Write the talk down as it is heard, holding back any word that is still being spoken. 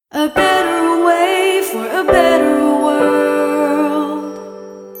A better way for a better world.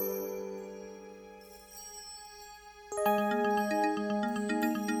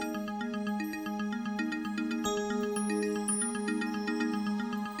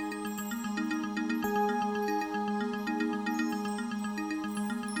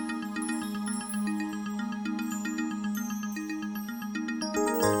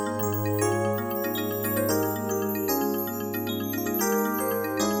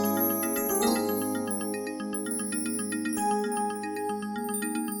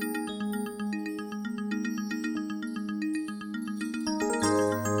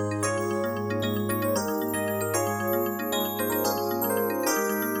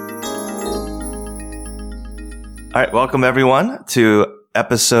 All right, welcome everyone to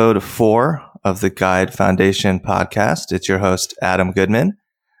episode 4 of the Gide Foundation podcast. It's your host, Adam Goodman,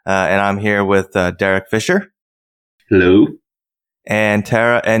 and I'm here with Derek Fisher. Hello. And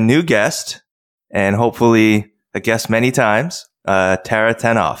Tara, and new guest, and hopefully a guest many times, Tara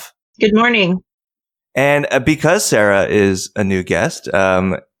Tenoff. Good morning. And because Sarah is a new guest,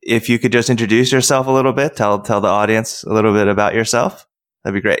 if you could just introduce yourself a little bit, tell the audience a little bit about yourself,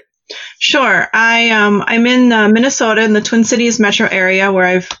 that'd be great. Sure. I'm in Minnesota in the Twin Cities metro area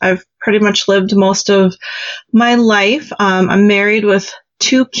where I've pretty much lived most of my life. I'm married with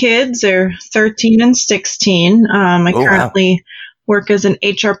 2 kids. They're 13 and 16. I currently work as an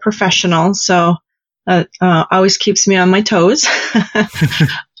HR professional, so that always keeps me on my toes.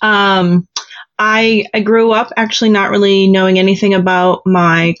 I grew up actually not really knowing anything about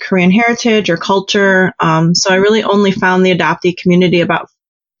my Korean heritage or culture, so I really only found the adoptee community about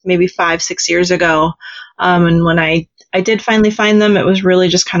maybe 5-6 years ago. And when I did finally find them, it was really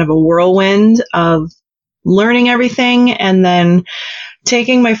just kind of a whirlwind of learning everything and then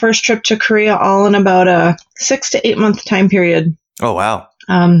taking my first trip to Korea all in about a 6 to 8 month time period. Oh, wow.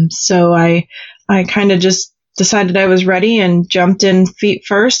 So I kind of just decided I was ready and jumped in feet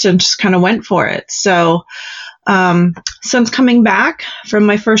first and just kind of went for it. So since coming back from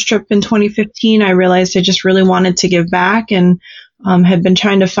my first trip in 2015, I realized I just really wanted to give back and had been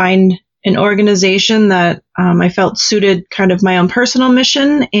trying to find an organization that I felt suited kind of my own personal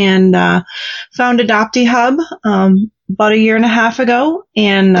mission, and found Adoptee Hub about a year and a half ago.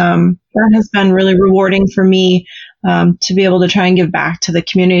 And that has been really rewarding for me to be able to try and give back to the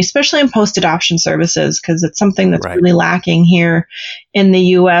community, especially in post-adoption services, because it's something that's really lacking here in the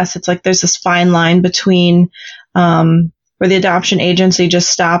U.S. It's like there's this fine line between where the adoption agency just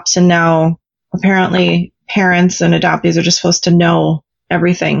stops, and now apparently parents and adoptees are just supposed to know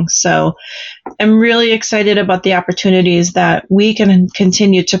everything. So I'm really excited about the opportunities that we can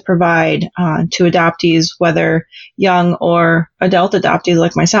continue to provide to adoptees, whether young or adult adoptees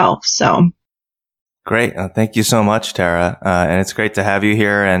like myself. So Great. Thank you so much, Tara. And it's great to have you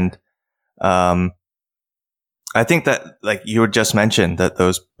here. And I think that, like you had just mentioned, that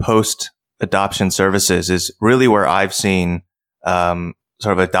those post-adoption services is really where I've seen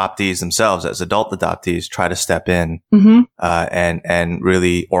sort of adoptees themselves as adult adoptees try to step in and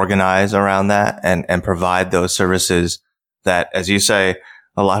really organize around that and provide those services that, as you say,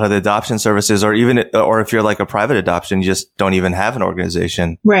 a lot of the adoption services, or if you're like a private adoption, you just don't even have an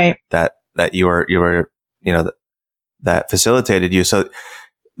organization that you were that facilitated you. So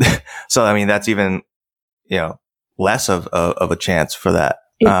I mean, that's even less of a chance for that.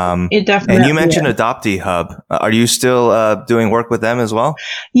 It definitely. And you mentioned Adoptee Hub. Are you still doing work with them as well?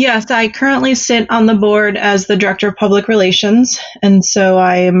 Yes, I currently sit on the board as the Director of Public Relations. And so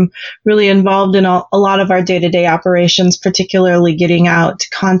I am really involved in a lot of our day-to-day operations, particularly getting out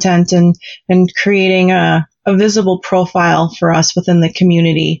content and creating a visible profile for us within the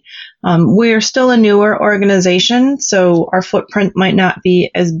community. We're still a newer organization, so our footprint might not be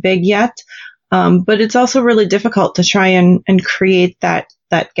as big yet. But it's also really difficult to try and create that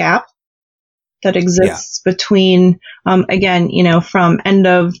gap that exists between, again, from end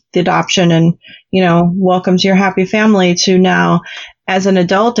of the adoption and, welcome to your happy family to now as an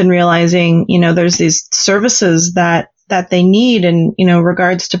adult and realizing, there's these services that they need in,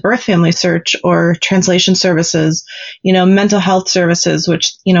 regards to birth family search or translation services, mental health services,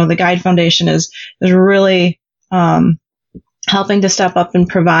 which, the Gide Foundation is really, helping to step up and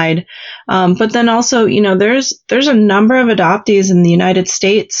provide. But then also, there's a number of adoptees in the United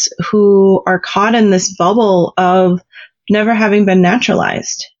States who are caught in this bubble of never having been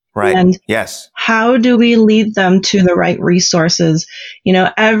naturalized. Right. And yes. How do we lead them to the right resources?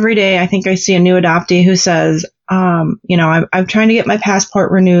 Every day I think I see a new adoptee who says, I'm trying to get my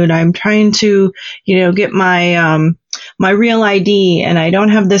passport renewed. I'm trying to, get my real ID, and I don't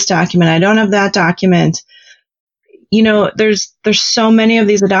have this document. I don't have that document. there's so many of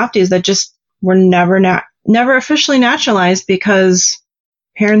these adoptees that just were never officially naturalized because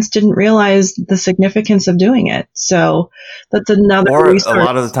parents didn't realize the significance of doing it. So that's another Or resource. a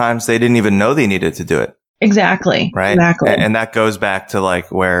lot of the times they didn't even know they needed to do it. Exactly. Right. Exactly. And that goes back to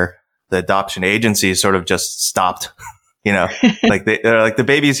like where the adoption agency sort of just stopped, like they're like, the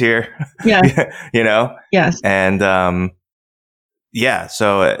baby's here. Yeah. Yes. And, so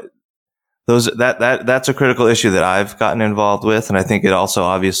that's a critical issue that I've gotten involved with. And I think it also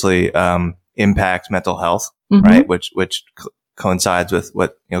obviously, impacts mental health, Mm-hmm. right? Which coincides with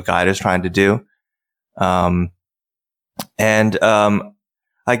what, Gide is trying to do.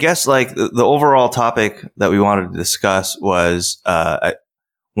 I guess like the overall topic that we wanted to discuss was,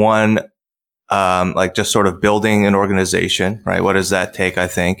 one, like just sort of building an organization, right? What does that take? I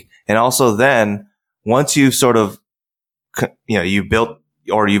think. And also then once you've sort of, you built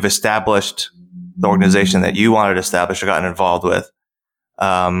or you've established the organization that you wanted to establish or gotten involved with,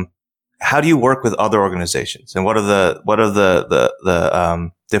 how do you work with other organizations, and what are the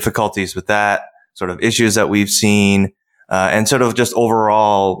difficulties with that, sort of issues that we've seen, and sort of just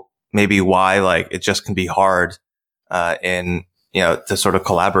overall maybe why like it just can be hard to sort of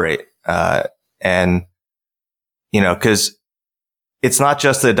collaborate, and because it's not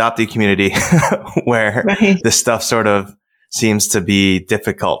just the adoptee community where Right. this stuff sort of seems to be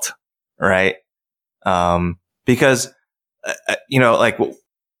difficult, right? Because like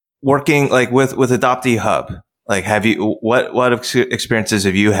working like with Adoptee Hub, like what experiences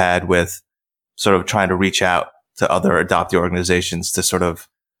have you had with sort of trying to reach out to other adoptee organizations to sort of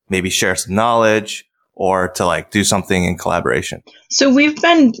maybe share some knowledge or to like do something in collaboration? So we've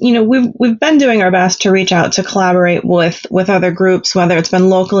been doing our best to reach out to collaborate with other groups, whether it's been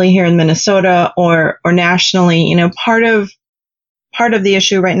locally here in Minnesota or nationally. Part of the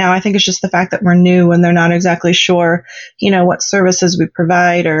issue right now, I think, is just the fact that we're new and they're not exactly sure, what services we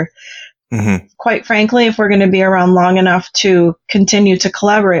provide, or Mm-hmm. quite frankly, if we're going to be around long enough to continue to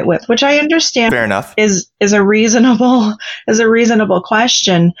collaborate with, which I understand Fair enough. is a reasonable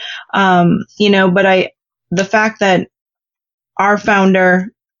question. But the fact that our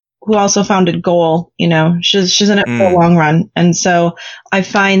founder, who also founded Goal, she's in it for the long run. And so I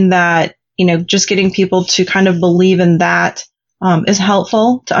find that, just getting people to kind of believe in that, is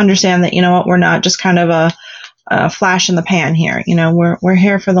helpful to understand that, we're not just kind of a flash in the pan here. We're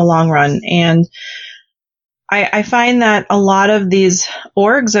here for the long run. And I find that a lot of these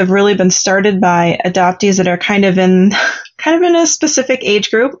orgs have really been started by adoptees that are kind of in a specific age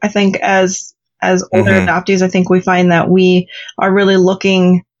group. I think as older Mm-hmm. adoptees, I think we find that we are really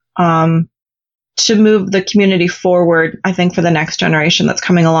looking to move the community forward, I think, for the next generation that's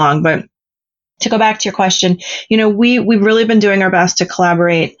coming along. But to go back to your question, we've really been doing our best to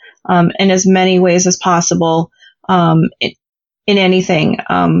collaborate in as many ways as possible in anything.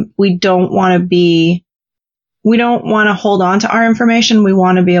 We don't want to hold on to our information. We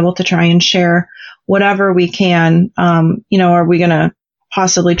want to be able to try and share whatever we can. Are we going to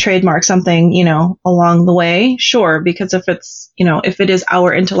possibly trademark something, along the way? Sure, because if it is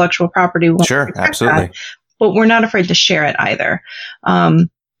our intellectual property, we want to protect Absolutely. that, but we're not afraid to share it either. I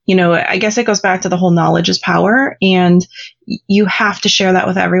guess it goes back to the whole knowledge is power, and you have to share that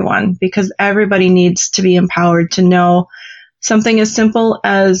with everyone because everybody needs to be empowered to know something as simple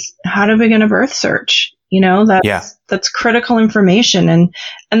as how to begin a birth search. That's critical information. And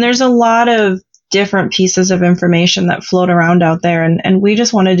there's a lot of different pieces of information that float around out there. And we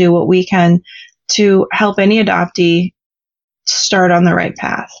just want to do what we can to help any adoptee start on the right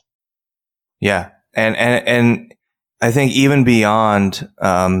path. Yeah. And I think even beyond,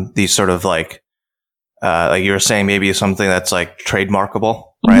 these sort of like you were saying, maybe something that's like trademarkable,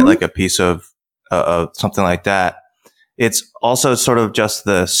 right? Mm-hmm. Like a piece of something like that. It's also sort of just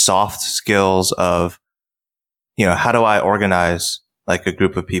the soft skills of, how do I organize like a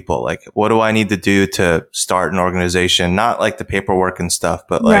group of people? Like, what do I need to do to start an organization? Not like the paperwork and stuff,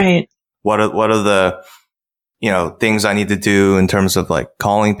 but like, right. what are the, things I need to do in terms of like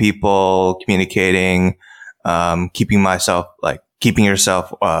calling people, communicating, keeping yourself,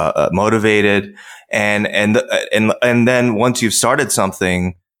 motivated. And then once you've started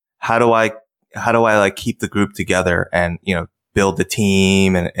something, how do I like keep the group together and, build the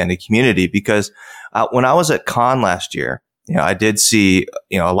team and a community? Because, when I was at Con last year, I did see,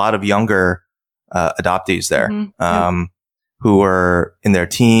 a lot of younger, adoptees there, Mm-hmm. who were in their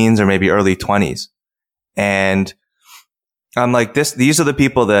teens or maybe early 20s. And I'm like, these are the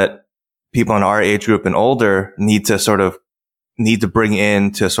people that people in our age group and older need to bring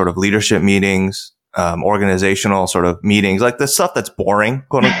in to sort of leadership meetings, organizational sort of meetings, like the stuff that's boring,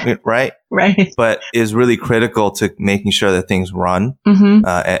 quote unquote, right? Right. But is really critical to making sure that things run,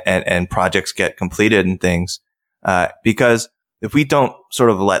 and projects get completed and things. Because if we don't sort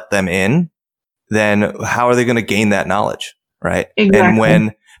of let them in, then how are they going to gain that knowledge? Right. Exactly.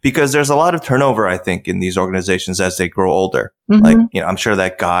 And because there's a lot of turnover, I think, in these organizations as they grow older. Like, I'm sure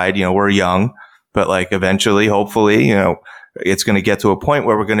that Gide, we're young, but like eventually, hopefully, it's going to get to a point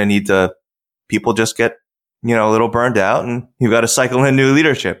where we're going to need to, people just get, a little burned out, and you've got to cycle in new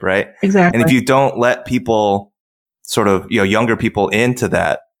leadership. Right. Exactly. And if you don't let people sort of, younger people into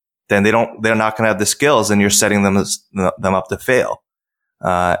that, then they're not going to have the skills, and you're setting them up to fail.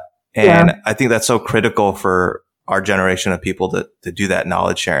 And I think that's so critical for our generation of people to do that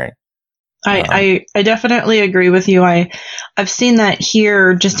knowledge sharing. I definitely agree with you. I've seen that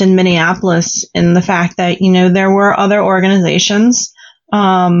here just in Minneapolis, in the fact that, there were other organizations.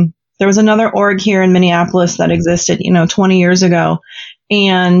 There was another org here in Minneapolis that existed, 20 years ago.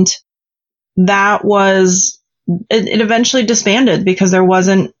 And that it eventually disbanded because there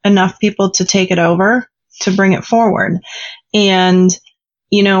wasn't enough people to take it over to bring it forward. And,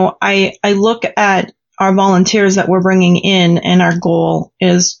 I look at our volunteers that we're bringing in, and our goal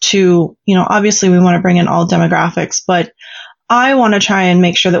is to, obviously we want to bring in all demographics, but I want to try and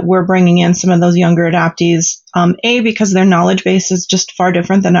make sure that we're bringing in some of those younger adoptees, because their knowledge base is just far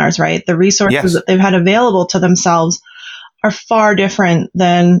different than ours, right? The resources that they've had available to themselves are far different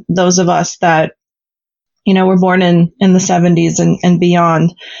than those of us that, were born in the 70s and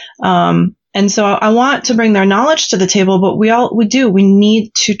beyond. And so I want to bring their knowledge to the table, but we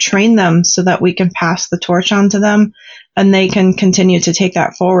need to train them so that we can pass the torch on to them, and they can continue to take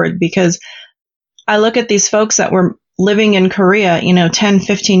that forward. Because I look at these folks that were living in Korea, 10,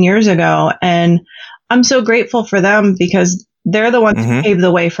 15 years ago, and I'm so grateful for them because they're the ones who paved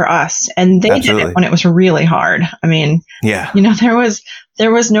the way for us, and they did it when it was really hard. I mean,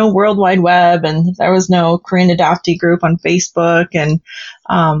 there was no World Wide Web, and there was no Korean adoptee group on Facebook, and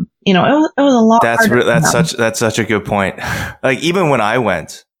it was a lot. That's such a good point. Like, even when I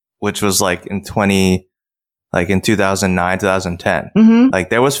went, which was like in 2009, 2010,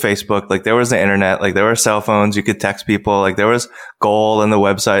 like there was Facebook, like there was the internet, like there were cell phones, you could text people, like there was Goal and the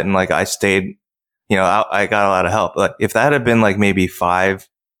website, and like I stayed, I got a lot of help. Like if that had been like maybe 5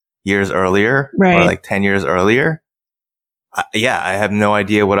 years earlier, or like 10 years earlier, I have no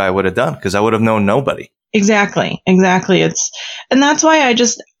idea what I would have done, because I would have known nobody. Exactly. And that's why it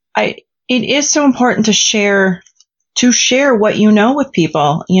is so important to share what with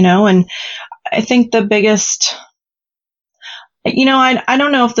people, and I think the biggest, I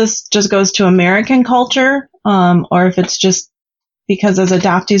don't know if this just goes to American culture, or if it's just because as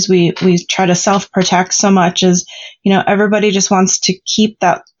adoptees, we try to self-protect so much, as, everybody just wants to keep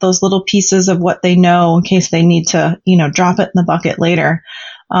those little pieces of what they know in case they need to, drop it in the bucket later.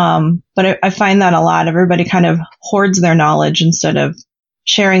 But I find that a lot. Everybody kind of hoards their knowledge instead of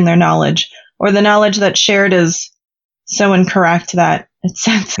sharing their knowledge, or the knowledge that's shared is so incorrect that it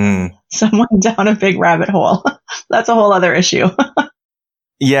sends someone down a big rabbit hole. That's a whole other issue.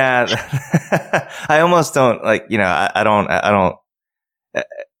 Yeah. I almost don't like, I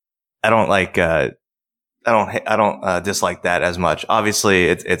don't dislike that as much. Obviously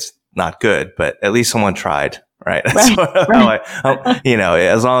it's not good, but at least someone tried, right? That's sort of how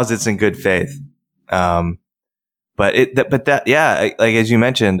as long as it's in good faith. Like as you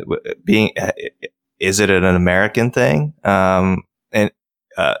mentioned, is it an American thing?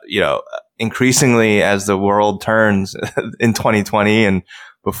 Increasingly as the world turns in 2020 and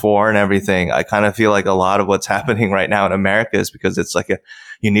before and everything, I kind of feel like a lot of what's happening right now in America is because it's like a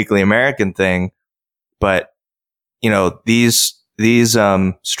uniquely American thing. But, these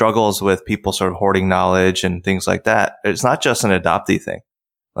struggles with people sort of hoarding knowledge and things like that, it's not just an adoptee thing.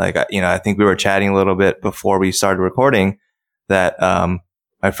 Like, I think we were chatting a little bit before we started recording that,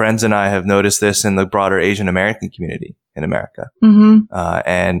 my friends and I have noticed this in the broader Asian American community in America.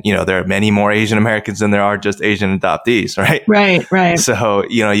 And, there are many more Asian Americans than there are just Asian adoptees, right? Right. So,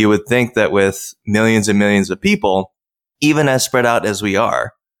 you would think that with millions and millions of people, even as spread out as we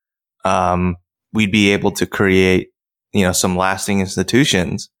are, we'd be able to create, some lasting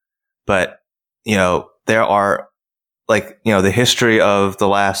institutions. But, there are the history of the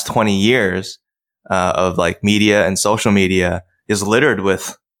last 20 years, of like media and social media is littered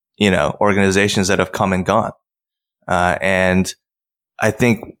with, organizations that have come and gone. And I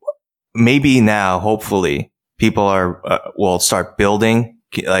think maybe now, hopefully, people will start building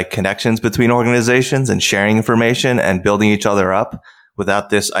like connections between organizations and sharing information and building each other up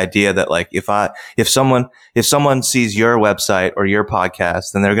without this idea that like, if someone sees your website or your podcast,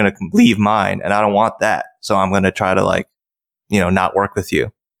 then they're going to leave mine, and I don't want that. So I'm going to try to like, not work with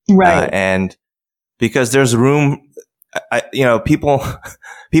you. Right. And because there's room, people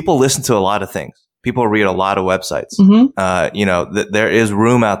listen to a lot of things. People read a lot of websites. There is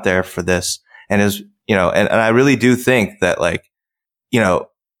room out there for this, and and I really do think that like, I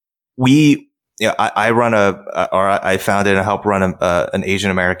founded and helped run an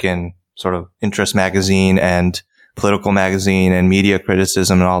Asian American sort of interest magazine and political magazine and media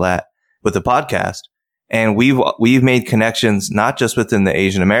criticism and all that with the podcast. And we've made connections, not just within the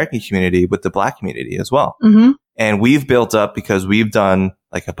Asian American community, but the Black community as well. Mm-hmm. And we've built up, because we've done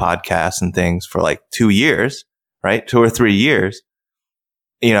like a podcast and things for like 2 years, right? 2 or 3 years.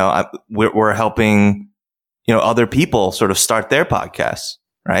 We're helping, other people sort of start their podcasts,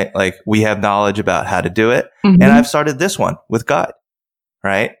 right? Like we have knowledge about how to do it. Mm-hmm. And I've started this one with Gide,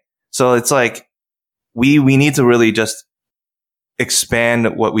 right? So it's like we need to really just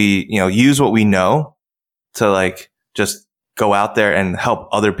expand what we, use what we know to like just go out there and help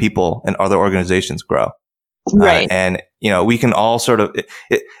other people and other organizations grow. Right. And, we can all sort of,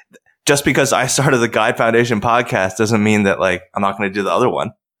 just because I started the Gide Foundation podcast doesn't mean that like, I'm not going to do the other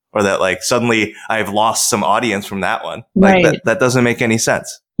one, or that like suddenly I've lost some audience from that one. Like right. that doesn't make any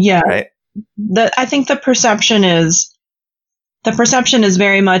sense. Yeah. Right. I think the perception is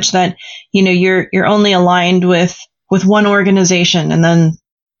very much that, you're only aligned with one organization, and then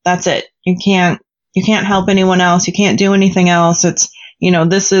that's it. You can't help anyone else. You can't do anything else. It's,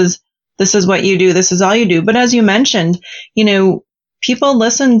 this is what you do. This is all you do. But as you mentioned, people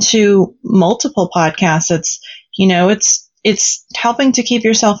listen to multiple podcasts. It's helping to keep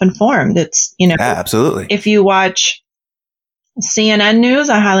yourself informed. It's, yeah, absolutely. If you watch CNN news,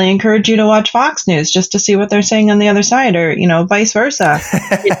 I highly encourage you to watch Fox News just to see what they're saying on the other side, or, vice versa.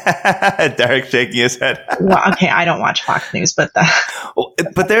 Derek shaking his head. Well, okay, I don't watch Fox News, but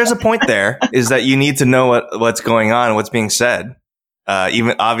but there's a point there, is that you need to know what's going on, what's being said.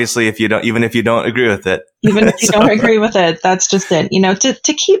 Even if you don't agree with it, even if you don't agree with it, that's just it.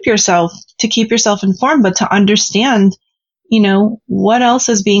 To keep yourself informed, but to understand, what else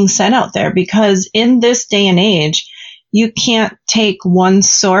is being said out there, because in this day and age, you can't take one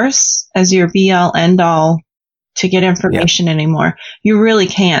source as your be all end all to get information anymore. You really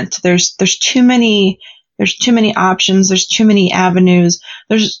can't. There's too many options. There's too many avenues.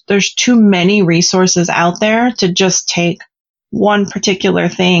 There's too many resources out there to just take one particular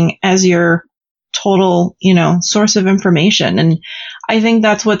thing as your total, source of information. And I think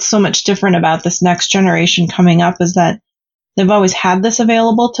that's what's so much different about this next generation coming up, is that they've always had this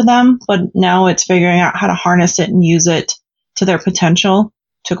available to them, but now it's figuring out how to harness it and use it to their potential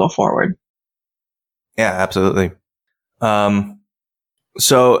to go forward. Yeah, absolutely.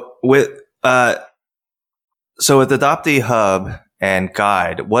 So with Adoptee Hub and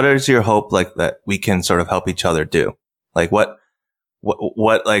Gide, what is your hope like that we can sort of help each other do? Like what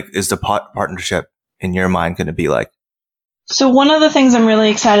like is the partnership in your mind going to be like? So one of the things I'm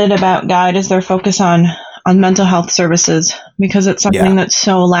really excited about Gide is their focus on mental health services, because it's something that's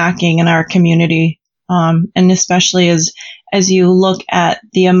so lacking in our community. And especially as you look at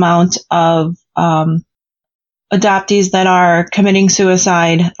the amount of adoptees that are committing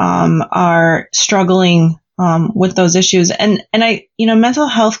suicide, are struggling with those issues. And mental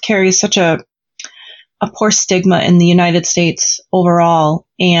health carries such a poor stigma in the United States overall.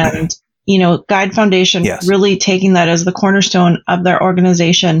 And, Gide Foundation really taking that as the cornerstone of their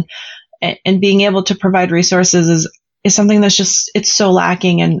organization and being able to provide resources is something that's just, it's so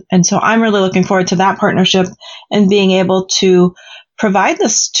lacking. And so I'm really looking forward to that partnership and being able to provide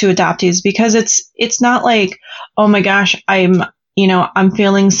this to adoptees, because it's not like, oh my gosh, I'm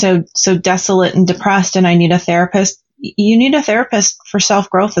feeling so desolate and depressed and I need a therapist. You need a therapist for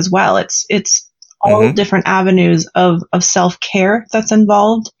self-growth as well. It's all different avenues of self-care that's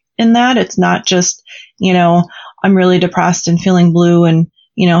involved in that. It's not just, I'm really depressed and feeling blue and,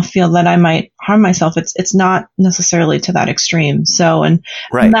 feel that I might harm myself. It's not necessarily to that extreme. So, and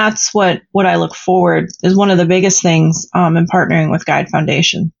that's what I look forward is one of the biggest things, in partnering with Gide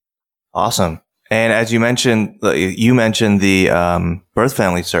Foundation. Awesome. And as you mentioned the, birth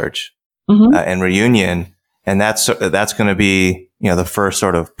family search, and reunion, and that's going to be, the first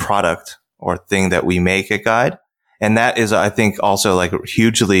sort of product or thing that we make at Gide. And that is, I think, also like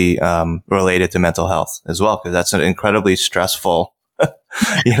hugely, related to mental health as well, because that's an incredibly stressful,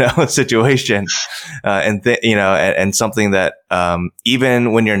 situation. And something that,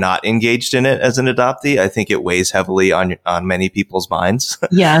 even when you're not engaged in it as an adoptee, I think it weighs heavily on many people's minds.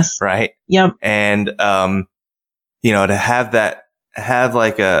 Yes. Right. Yep. And, to have that have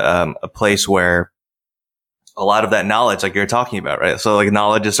like a place where a lot of that knowledge, like you're talking about, right? So like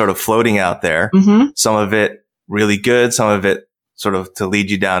knowledge is sort of floating out there. Mm-hmm. Some of it really good, some of it sort of to lead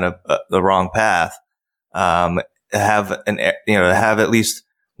you down the wrong path. Have at least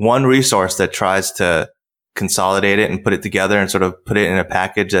one resource that tries to consolidate it and put it together and sort of put it in a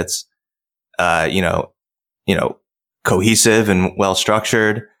package that's, cohesive and well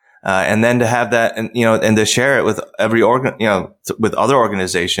structured. And then to have that and to share it with with other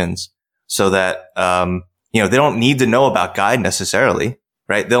organizations so that, they don't need to know about Gide necessarily,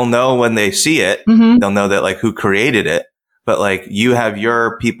 right? They'll know when they see it, Mm-hmm. they'll know that like who created it, but like you have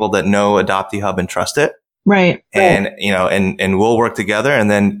your people that know Adoptee Hub and trust it. Right. And, and we'll work together and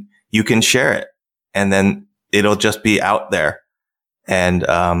then you can share it and then it'll just be out there. And,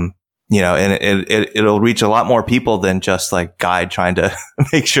 and it'll reach a lot more people than just like Gide trying to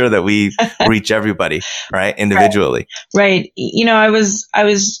make sure that we reach everybody, right? Individually. Right. I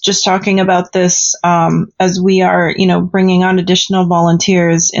was just talking about this, as we are, bringing on additional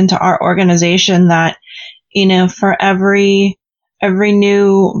volunteers into our organization that, for every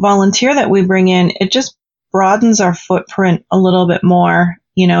new volunteer that we bring in, it just broadens our footprint a little bit more.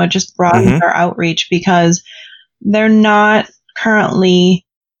 It just broadens our outreach because they're not currently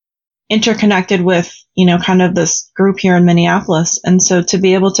interconnected with, kind of this group here in Minneapolis. And so to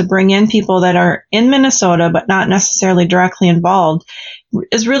be able to bring in people that are in Minnesota, but not necessarily directly involved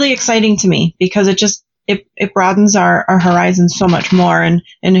is really exciting to me because it broadens our horizons so much more and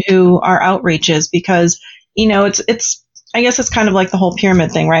who our outreach is because, it's I guess it's kind of like the whole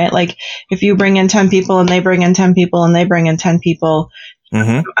pyramid thing, right? Like if you bring in 10 people and they bring in 10 people and they bring in 10 people,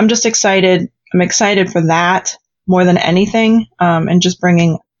 I'm just excited. I'm excited for that more than anything. And just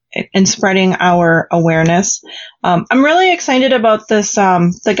bringing and spreading our awareness. I'm really excited about this,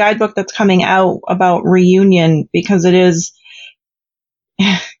 the guidebook that's coming out about reunion because it's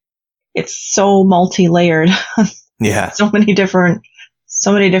so multi-layered. Yeah. So many different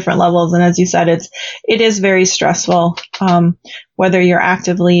levels. And as you said, it is very stressful, whether you're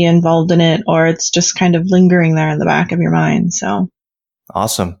actively involved in it or it's just kind of lingering there in the back of your mind. So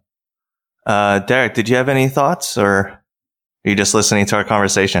awesome. Derek, did you have any thoughts or are you just listening to our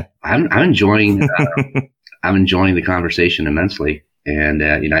conversation? I'm enjoying, I'm enjoying the conversation immensely. And,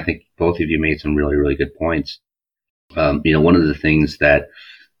 I think both of you made some really, really good points. One of the things that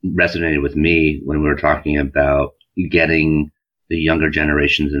resonated with me when we were talking about getting the younger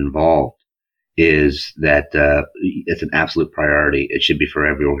generations involved is that it's an absolute priority. It should be for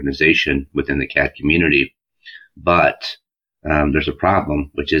every organization within the CAD community. But there's a problem,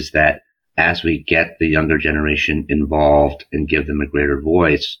 which is that as we get the younger generation involved and give them a greater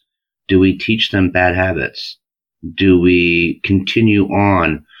voice, do we teach them bad habits? Do we continue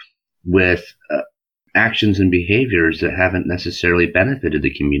on with actions and behaviors that haven't necessarily benefited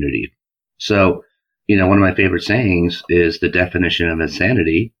the community? So, one of my favorite sayings is the definition of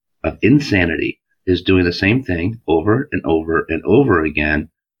insanity is doing the same thing over and over and over again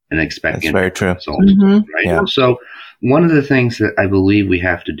and expecting very true. results, right? Yeah. So one of the things that I believe we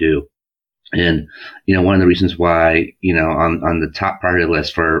have to do, and, one of the reasons why, on the top priority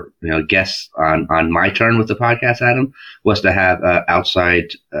list for, guests on my turn with the podcast, Adam, was to have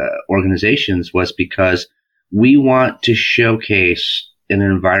outside organizations was because we want to showcase an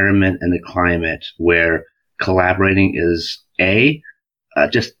environment and a climate where collaborating is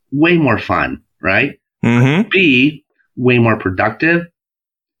just way more fun, right? Mm-hmm. B, way more productive,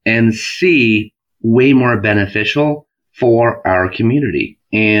 and C, way more beneficial for our community.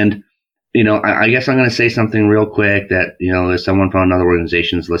 And I guess I'm going to say something real quick that, if someone from another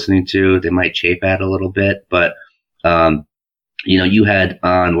organization is listening to, they might chafe at a little bit. But, you had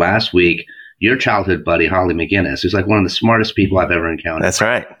on last week your childhood buddy, Holly McGinnis, who's like one of the smartest people I've ever encountered. That's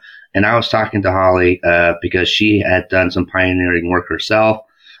right. And I was talking to Holly because she had done some pioneering work herself.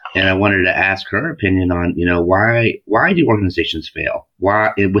 And I wanted to ask her opinion on, why do organizations fail?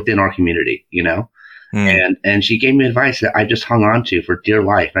 Why within our community, And she gave me advice that I just hung on to for dear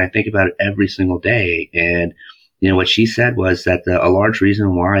life. And I think about it every single day. And, what she said was that a large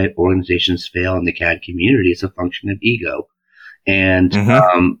reason why organizations fail in the CAD community is a function of ego. And,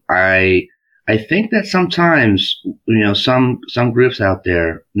 I think that sometimes, some groups out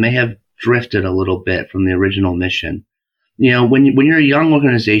there may have drifted a little bit from the original mission. When you're a young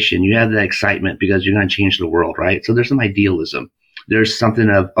organization, you have that excitement because you're going to change the world, right? So there's some idealism. There's something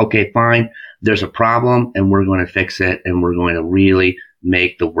of, okay, fine, there's a problem and we're going to fix it and we're going to really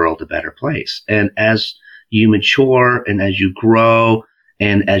make the world a better place. And as you mature and as you grow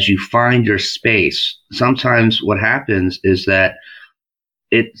and as you find your space, sometimes what happens is that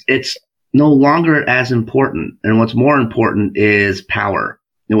it's no longer as important. And what's more important is power.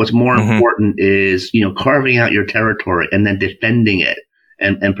 And what's more important is, carving out your territory and then defending it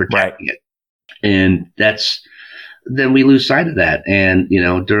and protecting it. And then we lose sight of that. And,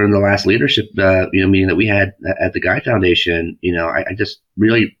 during the last leadership, meeting that we had at the Gide Foundation, I just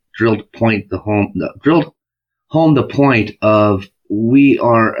really drilled home the point of, we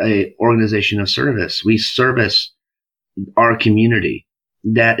are a organization of service. We service our community.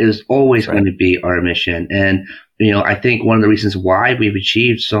 That is always going to be our mission. And, I think one of the reasons why we've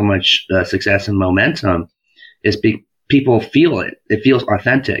achieved so much success and momentum is people feel it. It feels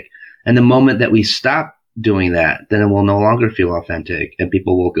authentic. And the moment that we stop doing that, then it will no longer feel authentic, and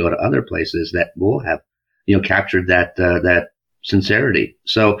people will go to other places that will have, captured that sincerity.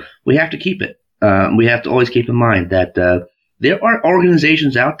 So we have to keep it. We have to always keep in mind that there are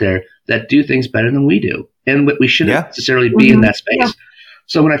organizations out there that do things better than we do, and we shouldn't necessarily be in that space. Yeah.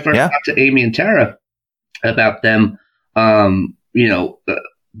 So when I first talked to Amy and Tara about them,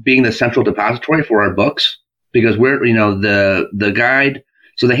 being the central depository for our books, because we're, the guide.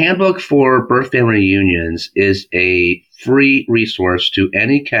 So the handbook for birth family reunions is a free resource to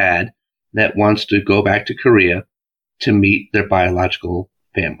any CAD that wants to go back to Korea to meet their biological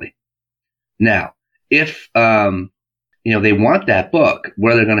family. Now, if, they want that book,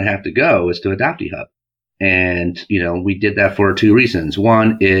 where they're going to have to go is to AdopteeHub. And, we did that for two reasons.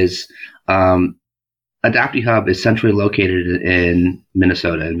 One is, AdopteeHub is centrally located in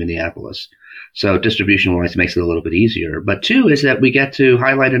Minnesota and Minneapolis. So distribution-wise, it makes it a little bit easier. But two is that we get to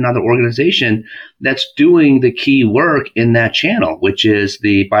highlight another organization that's doing the key work in that channel, which is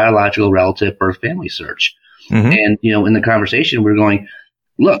the biological relative birth family search. And, in the conversation, we're going,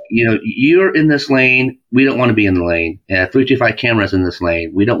 look, you're in this lane. We don't want to be in the lane. 325 cameras in this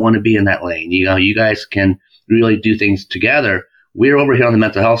lane. We don't want to be in that lane. You guys can really do things together. We're over here on the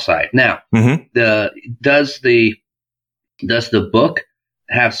mental health side. Now, does the book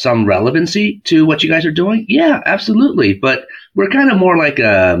have some relevancy to what you guys are doing? Yeah, absolutely. But we're kind of more like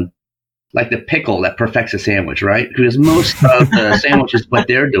the pickle that perfects a sandwich, right? Because most of the sandwich is what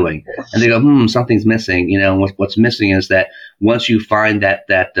they're doing, and they go, something's missing. What's missing is that once you find that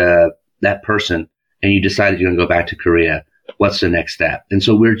person and you decide that you're going to go back to Korea, what's the next step? And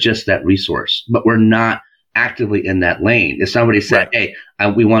so we're just that resource, but we're not actively in that lane. If somebody said, hey,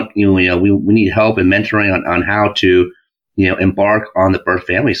 we want, we need help and mentoring on how to, embark on the birth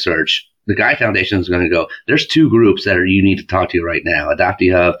family search, the Gide Foundation is going to go, there's two groups that you need to talk to right now,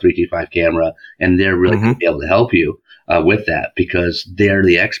 AdopteeHub, 325 Camera, and they're really going to be able to help you with that, because they're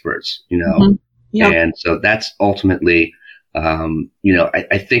the experts, And so that's ultimately,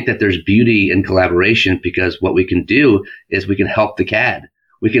 I think that there's beauty in collaboration, because what we can do is we can help the CAD.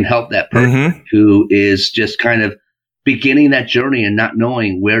 We can help that person who is just kind of beginning that journey and not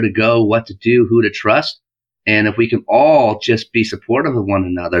knowing where to go, what to do, who to trust. And if we can all just be supportive of one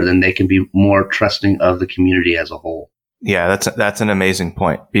another, then they can be more trusting of the community as a whole. Yeah, that's an amazing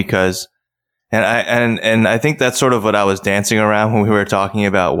point, because, and I think that's sort of what I was dancing around when we were talking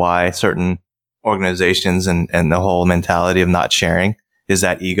about why certain organizations and the whole mentality of not sharing is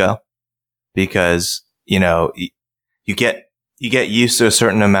that ego, because, you get used to a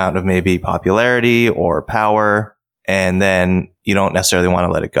certain amount of maybe popularity or power, and then you don't necessarily want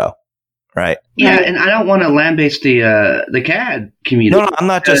to let it go. Right. Yeah. And I don't want to lambaste the CAD community. No, I'm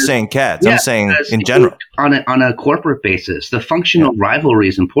not just saying CADs. I'm saying in general. On a corporate basis, the functional rivalry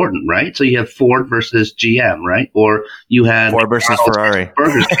is important, right? So you have Ford versus GM, right? Or you have Ford versus Ferrari.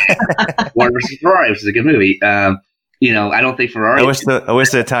 Ford versus Ferrari, which is a good movie. I don't think Ferrari. I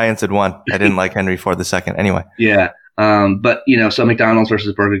wish the Italians had won. I didn't like Henry Ford II. Anyway. Yeah. But so McDonald's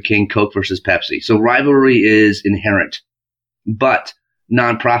versus Burger King, Coke versus Pepsi. So rivalry is inherent, but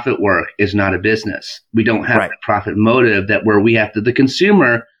nonprofit work is not a business. We don't have a profit motive where we have to, the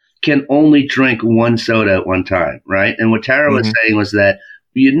consumer can only drink one soda at one time, right? And what Tara was saying was that,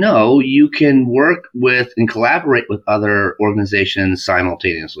 you can work with and collaborate with other organizations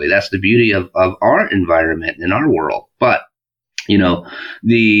simultaneously. That's the beauty of our environment in our world. But,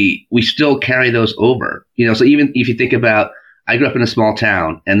 we still carry those over, so even if you think about, I grew up in a small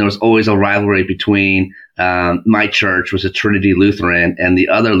town, and there was always a rivalry between my church was a Trinity Lutheran and the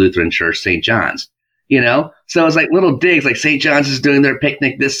other Lutheran church, St. John's. So it's like little digs, like St. John's is doing their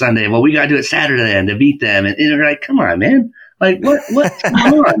picnic this Sunday. Well, we got to do it Saturday then to beat them. And you're like, come on, man. Like, what's going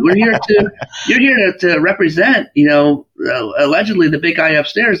on? You're here to represent, allegedly the big guy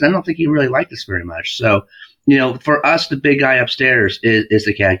upstairs. I don't think he really liked us very much. So, for us, the big guy upstairs is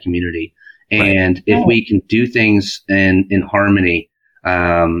the CAD community. And if we can do things in harmony,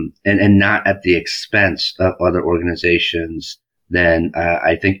 and not at the expense of other organizations, then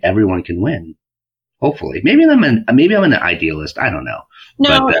I think everyone can win. Hopefully, maybe I'm an idealist. I don't know.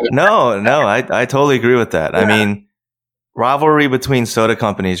 No, But, No, I totally agree with that. Yeah. I mean, rivalry between soda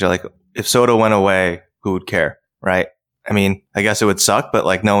companies, you're like, if soda went away, who would care, right? I mean, I guess it would suck, but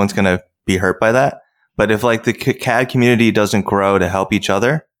like no one's going to be hurt by that. But if like the CAD community doesn't grow to help each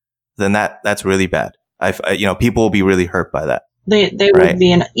other, then that's really bad. People will be really hurt by that. They Right. would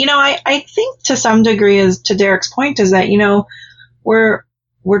be. And, I think to some degree, is to Derek's point, is that, we're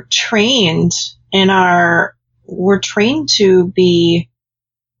trained we're trained to be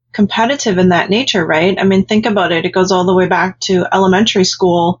competitive in that nature, right? I mean, think about it. It goes all the way back to elementary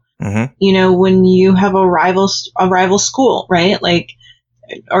school. Mm-hmm. When you have a rival school, right? Like,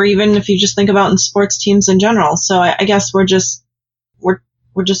 or even if you just think about in sports teams in general. So I guess we're just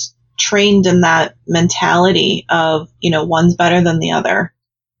trained in that mentality of, one's better than the other.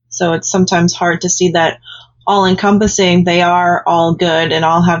 So it's sometimes hard to see that all encompassing, they are all good and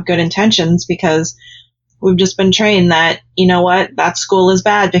all have good intentions, because we've just been trained that, that school is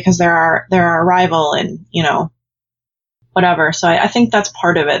bad because they're our rival, and, whatever. So I think that's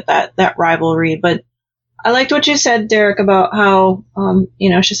part of it, that rivalry. But I liked what you said, Derek, about how,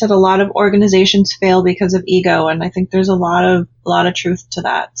 she said a lot of organizations fail because of ego. And I think there's a lot of truth to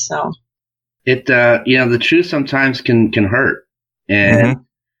that. So it, the truth sometimes can hurt. And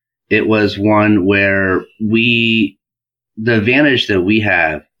it was one where the advantage that we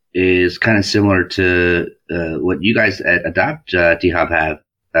have is kind of similar to what you guys at Adopt DHub have,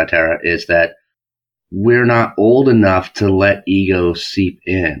 Tara, is that we're not old enough to let ego seep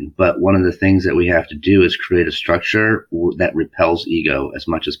in. But one of the things that we have to do is create a structure that repels ego as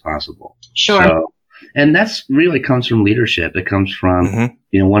much as possible. Sure. So, and that's really comes from leadership. It comes from,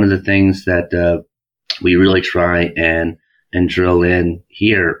 one of the things that we really try and drill in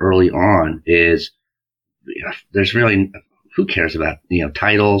here early on is there's really, who cares about,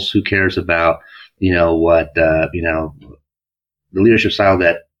 titles? Who cares about, what, the leadership style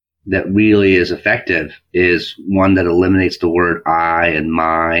that really is effective is one that eliminates the word I and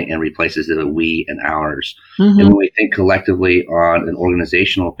my and replaces it with we and ours. And when we think collectively on an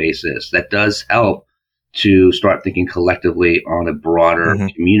organizational basis, that does help to start thinking collectively on a broader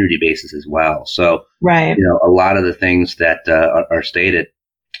community basis as well. So, right. A lot of the things that are stated,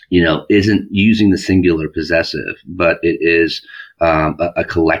 isn't using the singular possessive, but it is a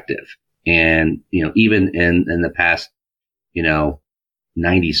collective. And, even in the past,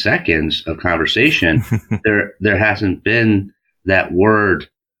 90 seconds of conversation, there hasn't been that word,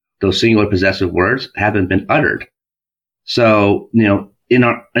 those singular possessive words haven't been uttered. So, in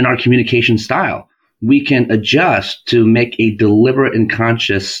our communication style, we can adjust to make a deliberate and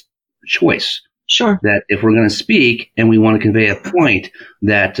conscious choice. Sure. That if we're going to speak and we want to convey a point,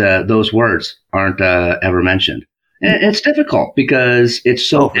 that those words aren't ever mentioned. And it's difficult because it's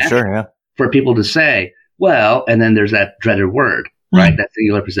so for people to say, well, and then there's that dreaded word, right? That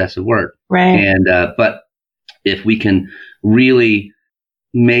singular possessive word. Right. And but if we can really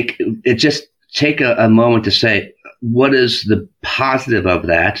make it, just take a moment to say, what is the positive of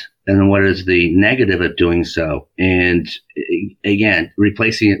that? And what is the negative of doing so? And again,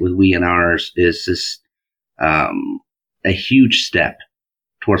 replacing it with we and ours is just a huge step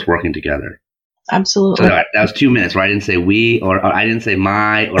towards working together. Absolutely. So that was 2 minutes where I didn't say we or I didn't say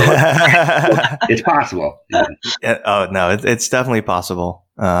my or it's possible. Yeah. Oh no, it's definitely possible.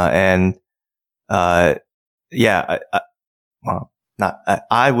 I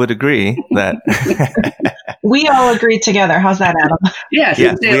would agree that we all agree together. How's that, Adam? Yes.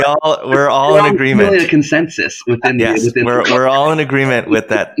 We're all in agreement. Really a consensus within. Yes, within we're all in agreement with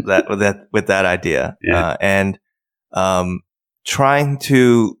that idea. Yeah. And trying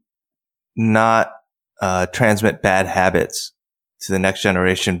to not transmit bad habits to the next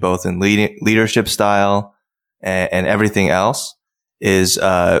generation, both in leadership style and everything else, is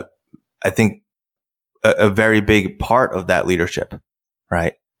I think a very big part of that leadership,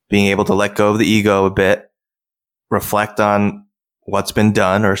 right? Being able to let go of the ego a bit, reflect on what's been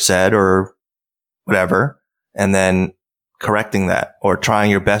done or said or whatever, and then correcting that or trying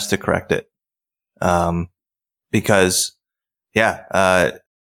your best to correct it. Because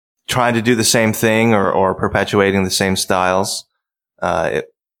trying to do the same thing or perpetuating the same styles, it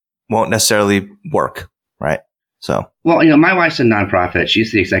won't necessarily work, right? So, well, my wife's a nonprofit.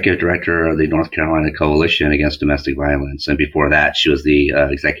 She's the executive director of the North Carolina Coalition Against Domestic Violence. And before that, she was the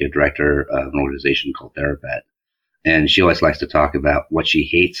executive director of an organization called TheraVet. And she always likes to talk about what she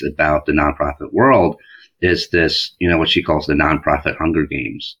hates about the nonprofit world is this, what she calls the nonprofit Hunger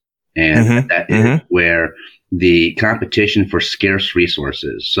Games. And that is where the competition for scarce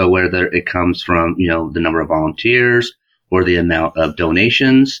resources. So whether it comes from, the number of volunteers or the amount of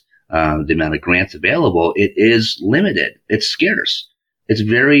donations, the amount of grants available, it is limited. It's scarce. It's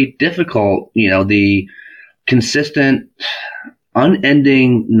very difficult. The consistent,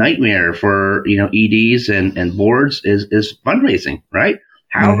 unending nightmare for, EDs and boards is fundraising, right?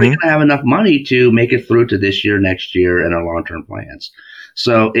 How are we going to have enough money to make it through to this year, next year, and our long-term plans?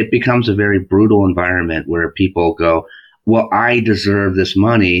 So it becomes a very brutal environment where people go, well, I deserve this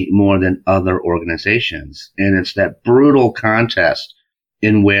money more than other organizations. And it's that brutal contest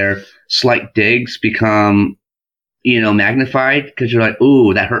in where slight digs become, magnified because you're like,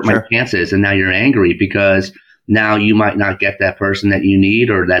 ooh, that hurt my chances. And now you're angry because now you might not get that person that you need,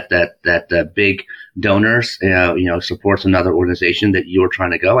 or that big donor, supports another organization that you're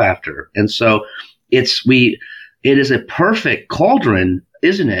trying to go after. And so it is a perfect cauldron,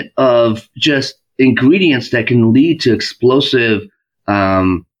 isn't it, of just ingredients that can lead to explosive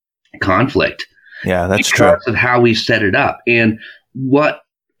conflict. Yeah, that's true. Because of how we set it up. And what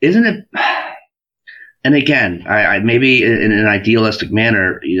isn't it? And again, I maybe in an idealistic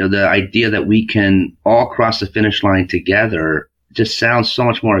manner, the idea that we can all cross the finish line together just sounds so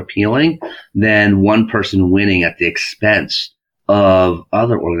much more appealing than one person winning at the expense of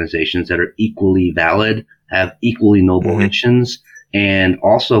other organizations that are equally valid, have equally noble missions, and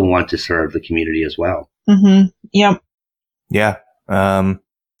also want to serve the community as well. Yep. Yeah. And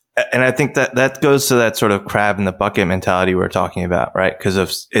I think that goes to that sort of crab in the bucket mentality we're talking about, right?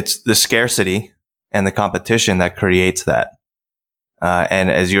 Because it's the scarcity and the competition that creates that.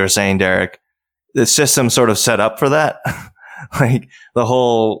 And as you were saying, Derek, the system's sort of set up for that. Like the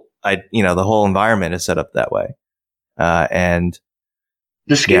whole environment is set up that way. And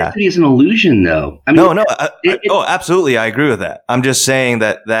the scarcity is an illusion, though. I mean, absolutely. I agree with that. I'm just saying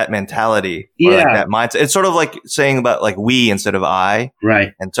that mentality, or like that mindset, it's sort of like saying about like we instead of I,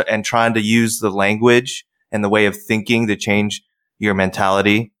 right? And trying to use the language and the way of thinking to change your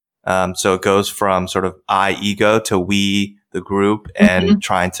mentality. So it goes from sort of I ego to we, the group, and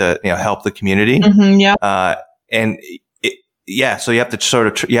trying to, help the community. So you have to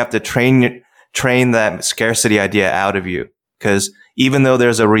train that scarcity idea out of you, because even though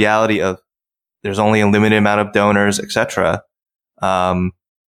there's a reality of there's only a limited amount of donors, etc. And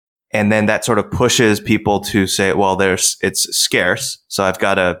then that sort of pushes people to say, well, it's scarce, so I've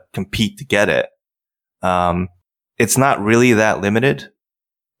got to compete to get it. It's not really that limited.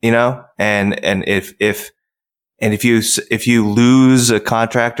 And if you lose a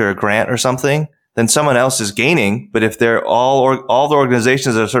contract or a grant or something, then someone else is gaining. But if they're all the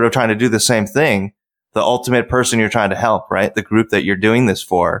organizations are sort of trying to do the same thing, the ultimate person you're trying to help, right? The group that you're doing this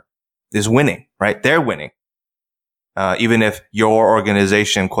for is winning, right? They're winning. Even if your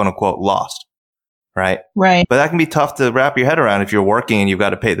organization, quote unquote, lost. Right. Right. But that can be tough to wrap your head around if you're working and you've got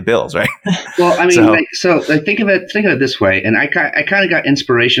to pay the bills, right? Well, I mean, think of it this way. And I kind of got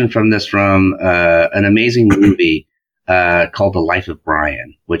inspiration from an amazing movie called The Life of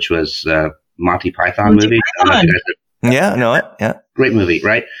Brian, which was Monty Python movie. Yeah, I know it. Yeah. Great movie,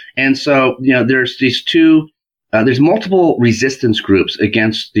 right? And so, there's these there's multiple resistance groups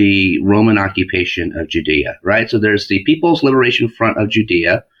against the Roman occupation of Judea, right? So there's the People's Liberation Front of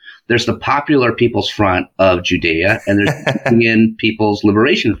Judea. There's the Popular People's Front of Judea, and there's the Union People's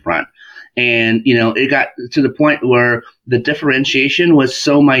Liberation Front. And, it got to the point where the differentiation was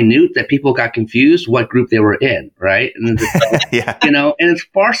so minute that people got confused what group they were in, right? And and it's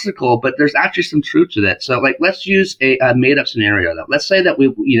farcical, but there's actually some truth to that. So, let's use a made-up scenario, though. Let's say that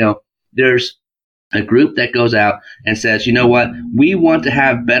there's a group that goes out and says, you know what, we want to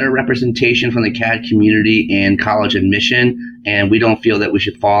have better representation from the CAD community in college admission, and we don't feel that we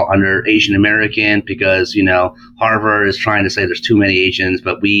should fall under Asian American because, Harvard is trying to say there's too many Asians,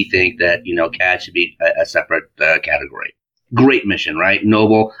 but we think that, CAD should be a separate category. Great mission, right?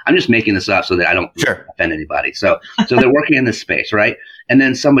 Noble. I'm just making this up so that I don't offend anybody. So they're working in this space, right? And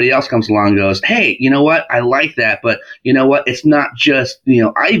then somebody else comes along and goes, hey, you know what? I like that, but you know what? It's not just,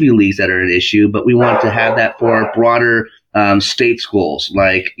 Ivy Leagues that are an issue, but we want to have that for broader state schools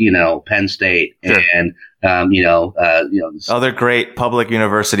like, Penn State and, other great public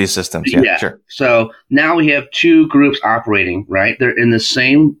university systems. Yeah, sure. So now we have two groups operating, right? They're in the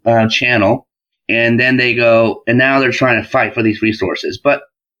same channel. And then they go, and now they're trying to fight for these resources. But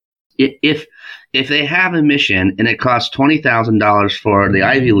if they have a mission and it costs $20,000 for the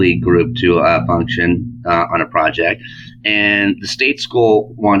Ivy League group to function on a project, and the state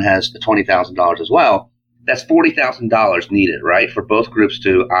school one has $20,000 as well, that's $40,000 needed, right, for both groups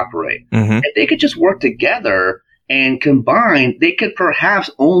to operate. If they could just work together And combined, they could perhaps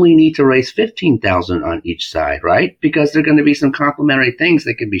only need to raise $15,000 on each side, right? Because there are going to be some complementary things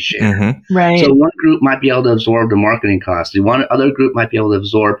that can be shared. Mm-hmm. Right. So one group might be able to absorb the marketing costs. The one other group might be able to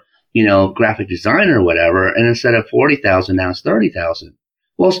absorb, graphic design or whatever. And instead of $40,000, now it's $30,000.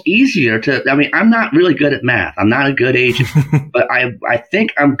 Well, it's easier I'm not really good at math. I'm not a good agent, but I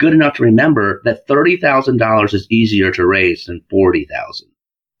think I'm good enough to remember that $30,000 is easier to raise than $40,000.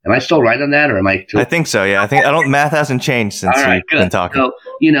 Am I still right on that, or am I? I think so. Yeah, math hasn't changed since we've been talking.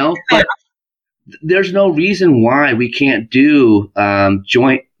 So, but there's no reason why we can't do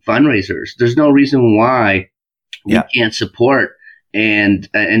joint fundraisers. There's no reason why we can't support and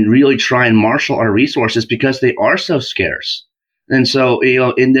really try and marshal our resources, because they are so scarce. And so,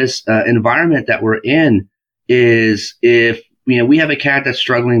 in this environment that we're in, is if we have a cat that's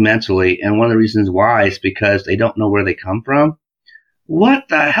struggling mentally, and one of the reasons why is because they don't know where they come from. What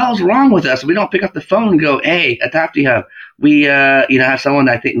the hell's wrong with us? We don't pick up the phone and go, "Hey, Adoptee Hub, we have someone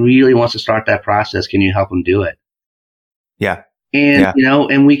that I think really wants to start that process. Can you help them do it?" Yeah. And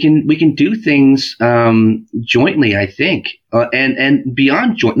and we can do things jointly, I think, and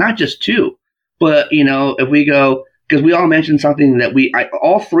beyond joint, not just two, but if we go, because we all mentioned something that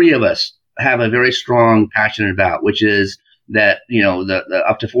all three of us have a very strong passion about, which is that the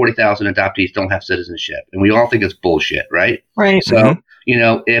up to 40,000 adoptees don't have citizenship, and we all think it's bullshit, right? Right. So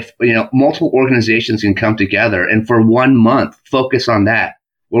if multiple organizations can come together and for 1 month focus on that,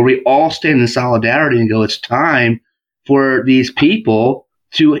 where we all stand in solidarity and go, it's time for these people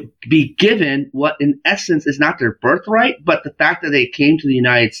to be given what in essence is not their birthright, but the fact that they came to the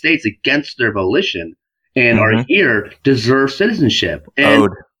United States against their volition and are here, deserve citizenship. And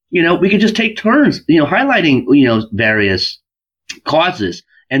we could just take turns, highlighting various causes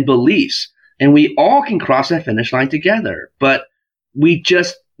and beliefs, and we all can cross that finish line together. But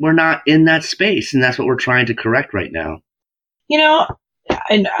we're not in that space, and that's what we're trying to correct right now.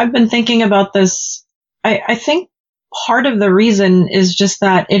 I've been thinking about this. I think part of the reason is just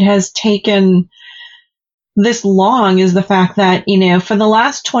that it has taken this long is the fact that, for the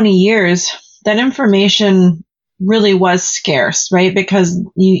last 20 years, that information really was scarce, right? Because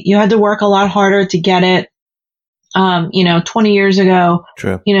you had to work a lot harder to get it. 20 years ago,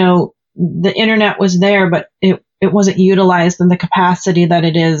 True. The internet was there, but it wasn't utilized in the capacity that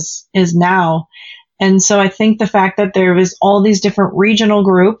it is now. And so I think the fact that there was all these different regional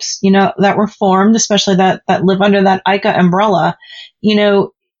groups, that were formed, especially that live under that ICA umbrella,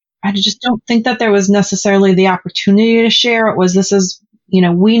 I just don't think that there was necessarily the opportunity to share. It was, this is,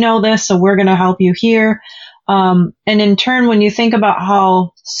 we know this, so we're going to help you here. And in turn, when you think about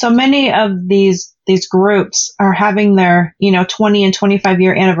how so many of these groups are having their, 20 and 25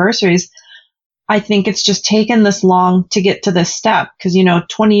 year anniversaries, I think it's just taken this long to get to this step. Because,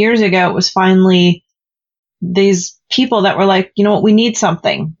 20 years ago, it was finally these people that were like, what, we need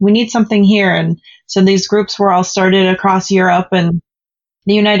something here. And so these groups were all started across Europe and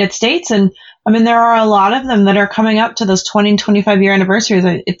the United States. And I mean, there are a lot of them that are coming up to those 20 and 25 year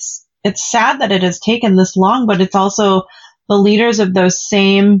anniversaries. It's sad that it has taken this long, but it's also the leaders of those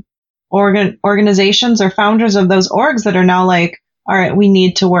same organizations or founders of those orgs that are now like, all right, we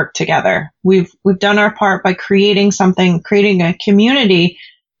need to work together. We've done our part by creating a community,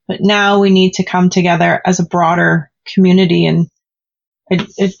 but now we need to come together as a broader community. And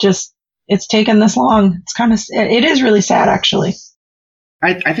it's taken this long. It is really sad, actually.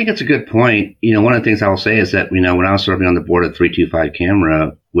 I think it's a good point. One of the things I will say is that, when I was serving on the board of 325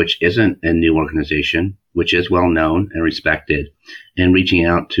 Camera, which isn't a new organization, which is well known and respected, and reaching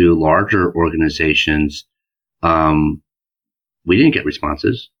out to larger organizations, we didn't get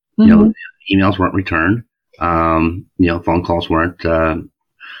responses. Emails weren't returned. Phone calls weren't,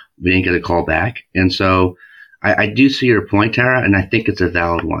 we didn't get a call back. And so I do see your point, Tara, and I think it's a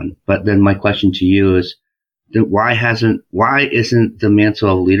valid one. But then my question to you is, why isn't the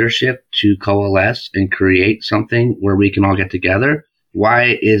mantle of leadership to coalesce and create something where we can all get together?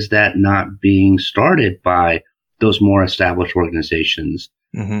 Why is that not being started by those more established organizations?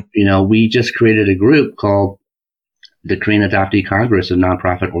 Mm-hmm. We just created a group called the Korean Adoptee Congress of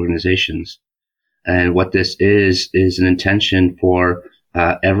Nonprofit Organizations. And what this is an intention for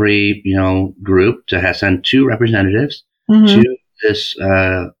every, group to send 2 representatives to this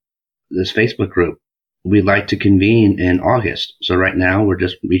Facebook group. We'd like to convene in August. So right now we're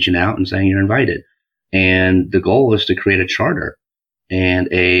just reaching out and saying you're invited. And the goal is to create a charter and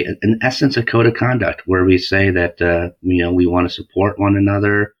in essence, a code of conduct where we say that, we want to support one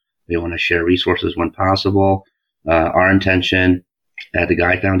another. We want to share resources when possible. Our intention at the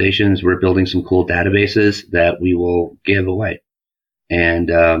Gide Foundation is we're building some cool databases that we will give away.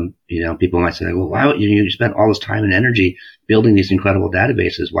 And, people might say, well, why would you spend all this time and energy building these incredible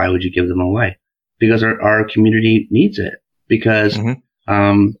databases? Why would you give them away? Because our community needs it. Because,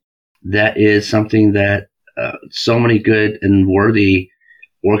 that is something that, so many good and worthy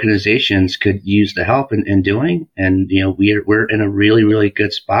organizations could use the help in doing. And, we're in a really, really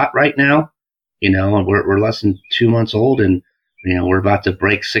good spot right now. We're less than 2 months old, and, we're about to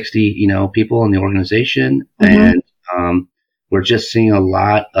break 60, people in the organization. And, we're just seeing we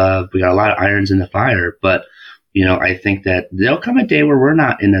got a lot of irons in the fire, but, I think that there'll come a day where we're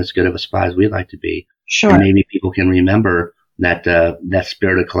not in as good of a spot as we'd like to be. Sure. And maybe people can remember that, that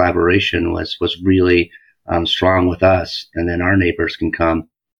spirit of collaboration was really, strong with us, and then our neighbors can come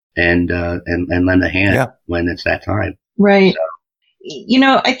and lend a hand when it's that time. Right.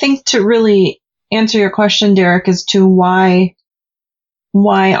 So. I think to really answer your question, Derek, as to why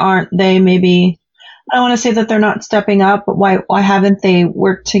aren't they maybe, I don't want to say that they're not stepping up, but why haven't they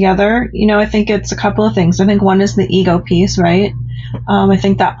worked together? I think it's a couple of things. I think one is the ego piece, right? I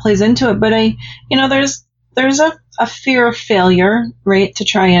think that plays into it, but there's a fear of failure, right? To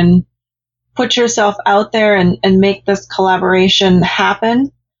try and put yourself out there and make this collaboration happen.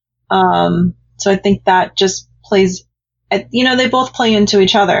 So I think that just plays, they both play into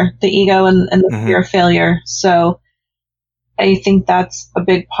each other, the ego and the fear of failure. So I think that's a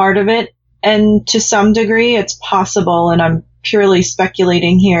big part of it. And to some degree, it's possible, and I'm purely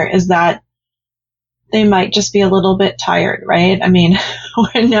speculating here, is that they might just be a little bit tired, right? I mean,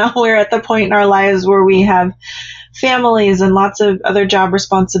 we're at the point in our lives where we have families and lots of other job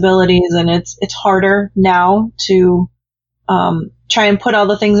responsibilities, and it's harder now to try and put all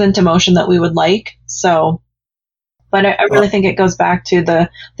the things into motion that we would like. So, but I really think it goes back to the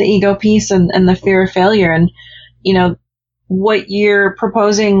ego piece and the fear of failure. And, what you're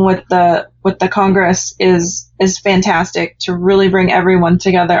proposing with the Congress is fantastic, to really bring everyone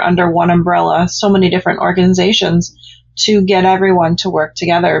together under one umbrella, so many different organizations, to get everyone to work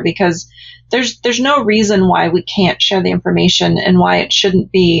together, because there's no reason why we can't share the information and why it shouldn't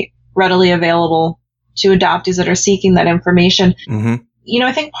be readily available to adoptees that are seeking that information.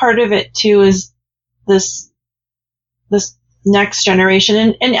 I think part of it too is this next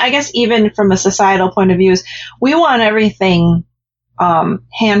generation, and I guess even from a societal point of view, is we want everything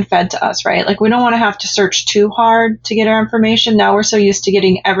hand fed to us, right? Like, we don't want to have to search too hard to get our information. Now we're so used to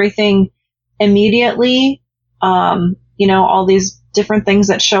getting everything immediately, all these different things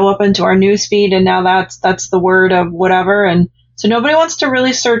that show up into our newsfeed, and now that's the word of whatever, and so nobody wants to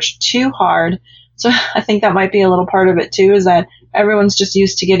really search too hard. So I think that might be a little part of it too, is that everyone's just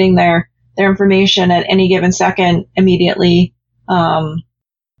used to getting their information at any given second immediately,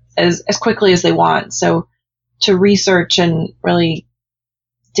 as quickly as they want. So to research and really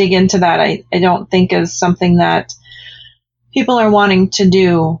dig into that, I don't think is something that people are wanting to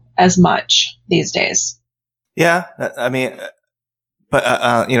do as much these days. Yeah. I mean, but,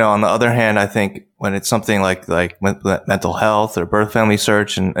 on the other hand, I think when it's something like mental health or birth family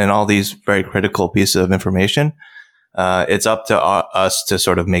search and all these very critical pieces of information, it's up to us to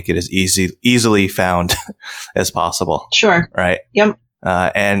sort of make it as easily found as possible. Sure. Right. Yep.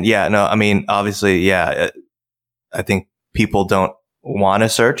 Obviously, I think people don't want to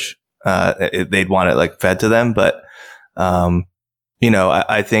search. They'd want it fed to them, but,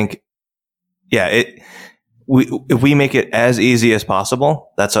 I think, if we make it as easy as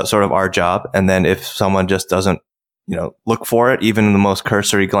possible, that's sort of our job. And then if someone just doesn't, look for it, even in the most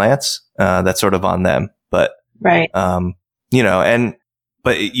cursory glance, that's sort of on them. But, right.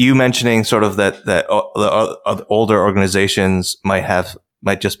 But you mentioning sort of that the older organizations might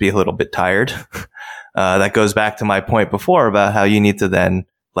just be a little bit tired. That goes back to my point before about how you need to then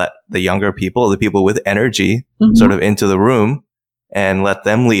let the younger people, the people with energy, sort of into the room and let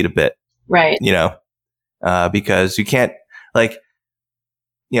them lead a bit. Right. Because you can't,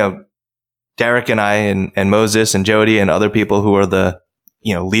 Derek and I and Moses and Jody and other people who are the,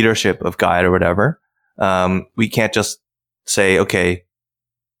 leadership of Gide or whatever. We can't just say, okay,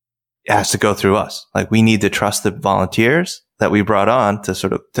 it has to go through us. We need to trust the volunteers that we brought on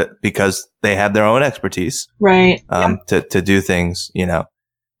because they have their own expertise. Right. To do things, that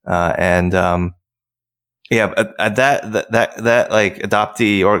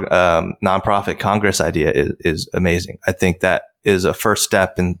adoptee or nonprofit Congress idea is amazing. I think that is a first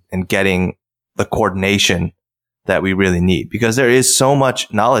step in getting the coordination that we really need, because there is so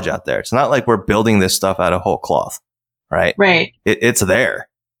much knowledge out there. It's not like we're building this stuff out of whole cloth, right? Right. It's there.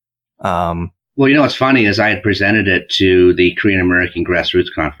 Well, what's funny is I had presented it to the Korean American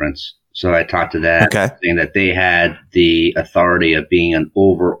Grassroots Conference. So I talked to that, saying that they had the authority of being an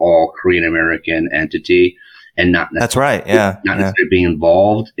overall Korean American entity. and not That's right. Yeah. not necessarily being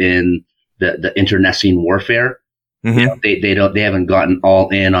involved in the internecine warfare. Mm-hmm. You know, they haven't gotten all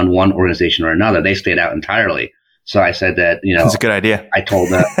in on one organization or another. They stayed out entirely. So I said that, you know, that's a good idea. I told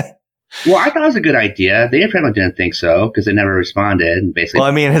them, well, I thought it was a good idea. They apparently didn't think so because they never responded. And basically, well,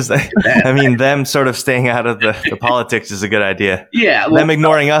 I mean, them sort of staying out of the politics is a good idea. Yeah. Well, them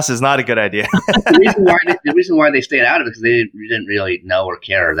ignoring us is not a good idea. the reason why they stayed out of it is because they didn't really know or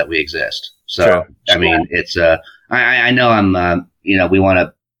care that we exist. So, True. I mean, it's, I know I'm, you know, we want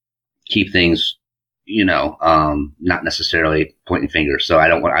to keep things, you know, not necessarily pointing fingers. So I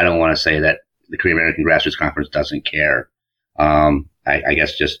don't want to say that the Korean American Grassroots Conference doesn't care. I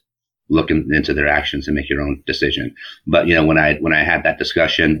guess just look into their actions and make your own decision. But, you know, when I had that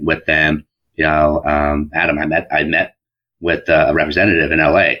discussion with them, you know, Adam, I met with a representative in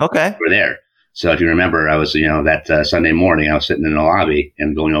LA. Okay. We're there. So if you remember, I was, you know, that Sunday morning, I was sitting in the lobby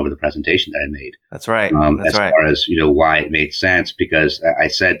and going over the presentation that I made. That's right. As far as, you know, why it made sense, because I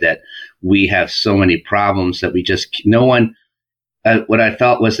said that we have so many problems that no one, what I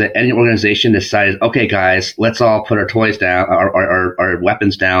felt was that any organization decided, okay, guys, let's all put our toys down, our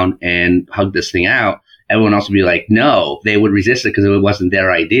weapons down and hug this thing out. Everyone else would be like, no, they would resist it because it wasn't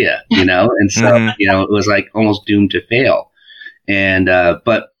their idea, you know? And so, you know, it was like almost doomed to fail. And,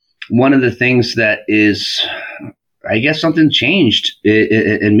 but one of the things that is, I guess something changed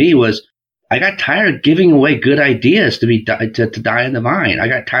in me was I got tired of giving away good ideas to die in the vine. I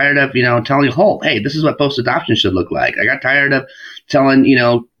got tired of, you know, telling Holt, hey, this is what post-adoption should look like. I got tired of telling, you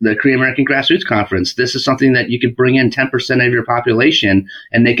know, the Korean American Grassroots Conference, this is something that you could bring in 10% of your population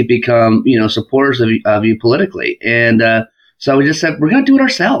and they could become, you know, supporters of you politically. And so we just said, we're going to do it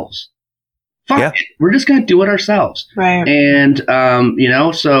ourselves. Fuck it. We're just going to do it ourselves. Right. And, you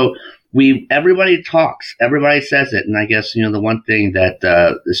know, so everybody talks, everybody says it. And I guess, you know, the one thing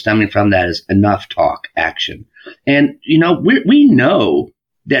that is stemming from that is enough talk, action. And, you know, we know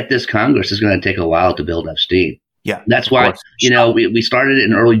that this Congress is going to take a while to build up steam. Yeah. That's why, you know, we started it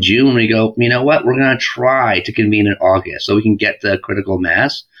in early June and we go, you know what, we're going to try to convene in August so we can get the critical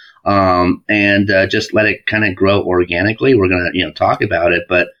mass, and just let it kind of grow organically. We're going to, you know, talk about it,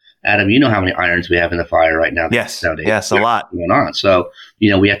 but Adam, you know how many irons we have in the fire right now. Yes. Nowadays. Yes, a lot going on. So, you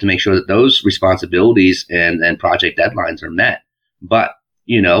know, we have to make sure that those responsibilities and project deadlines are met. But,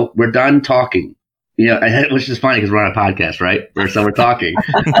 you know, we're done talking, you know, which is funny because we're on a podcast, right? So we're talking.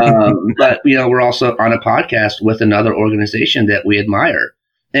 But, you know, we're also on a podcast with another organization that we admire.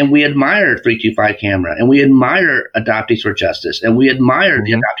 And we admire 325 Camera, and we admire Adoptees for Justice, and we admire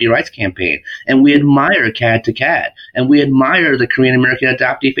the Adoptee Rights Campaign, and we admire CAD to CAD, and we admire the Korean American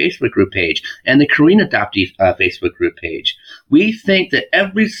Adoptee Facebook group page, and the Korean Adoptee Facebook group page. We think that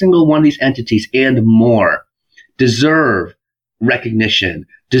every single one of these entities and more deserve recognition,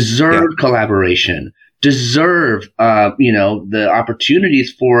 deserve collaboration, deserve, you know, the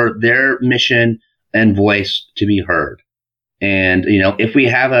opportunities for their mission and voice to be heard. And, you know, if we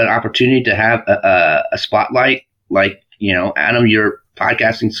have an opportunity to have a spotlight, like, you know, Adam, your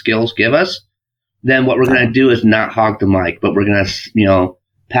podcasting skills give us, then what we're going to do is not hog the mic, but we're going to, you know,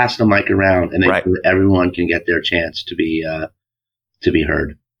 pass the mic around and make sure that everyone can get their chance to be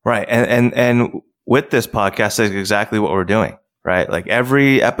heard. Right. And with this podcast, that's exactly what we're doing, right? Like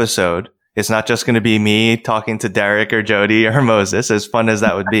every episode, it's not just going to be me talking to Derek or Jody or Moses, as fun as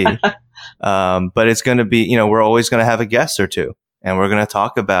that would be. But it's going to be, you know, we're always going to have a guest or two, and we're going to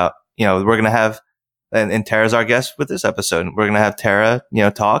talk about, you know, we're going to have, and Tara's our guest with this episode. We're going to have Tara, you know,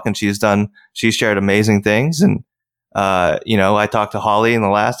 talk, and she's shared amazing things. And, you know, I talked to Holly in the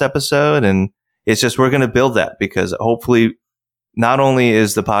last episode, and it's just, we're going to build that because hopefully not only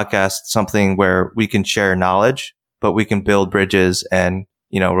is the podcast something where we can share knowledge, but we can build bridges and,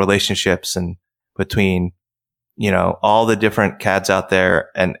 you know, relationships and between, you know, all the different CADs out there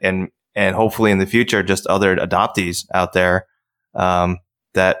and hopefully in the future, just other adoptees out there,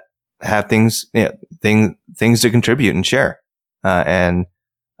 that have things, you know, things to contribute and share. That's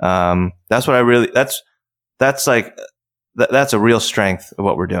what I really, that's like, that's a real strength of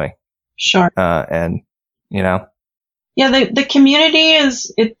what we're doing. Sure. And, you know. Yeah, the community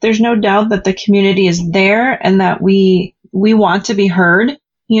is, there's no doubt that the community is there and that we want to be heard.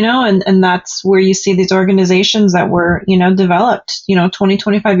 You know, and that's where you see these organizations that were, you know, developed, you know, 20,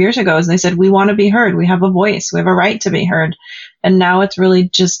 25 years ago, as they said, we want to be heard. We have a voice. We have a right to be heard. And now it's really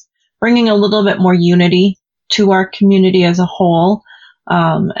just bringing a little bit more unity to our community as a whole.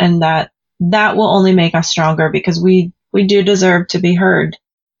 And that will only make us stronger because we do deserve to be heard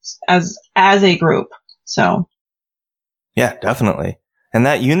as a group. So. Yeah, definitely. And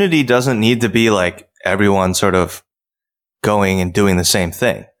that unity doesn't need to be like everyone sort of going and doing the same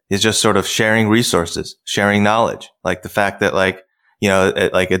thing. is just sort of sharing resources, sharing knowledge. Like the fact that like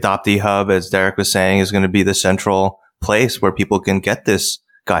Adoptee Hub, as Derek was saying, is going to be the central place where people can get this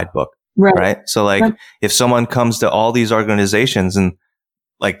guidebook. Right. So like if someone comes to all these organizations and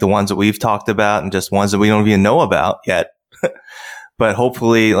like the ones that we've talked about and just ones that we don't even know about yet, but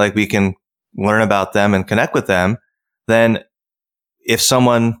hopefully like we can learn about them and connect with them. Then if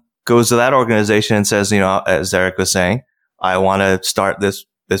someone goes to that organization and says, as Derek was saying, I want to start this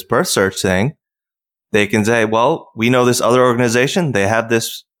birth search thing, they can say, well, we know this other organization. They have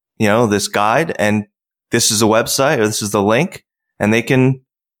this, this guide, and this is a website, or this is the link, and they can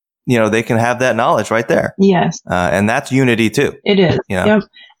have that knowledge right there. Yes. And that's unity too. It is. Yep.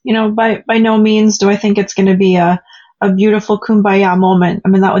 By no means do I think it's going to be a beautiful kumbaya moment. I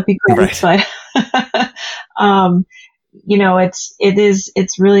mean, that would be great, right. But,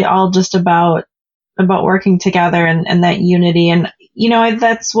 it's really all just about working together and that unity. And,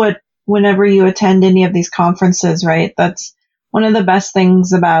 that's what, whenever you attend any of these conferences, right? That's one of the best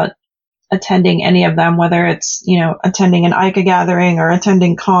things about attending any of them, whether it's, attending an ICA gathering or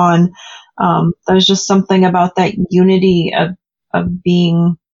attending con. There's just something about that unity of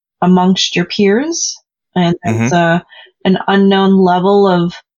being amongst your peers. And it's an unknown level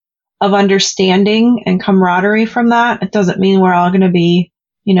of understanding and camaraderie from that. It doesn't mean we're all going to be,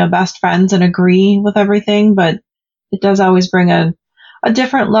 best friends and agree with everything, but it does always bring a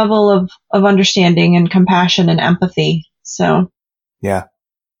different level of understanding and compassion and empathy. So, yeah.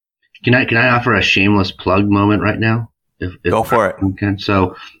 Can I offer a shameless plug moment right now? If Go for it. Okay.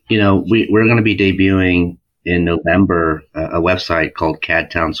 So, we're going to be debuting in November a website called CAD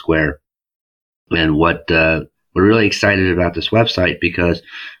Town Square. And what we're really excited about this website because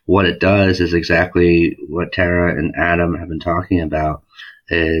what it does is exactly what Tara and Adam have been talking about,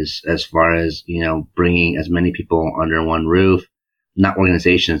 is as far as, bringing as many people under one roof, not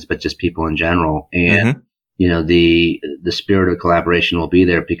organizations, but just people in general. And, the spirit of collaboration will be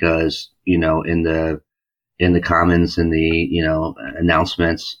there because, in the comments and the,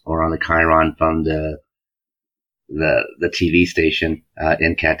 announcements or on the Chiron from the TV station,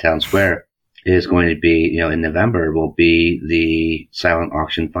 in Cat Town Square is going to be, in November will be the silent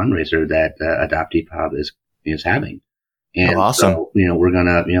auction fundraiser that Adoptee Hub is having. And awesome. So, we're going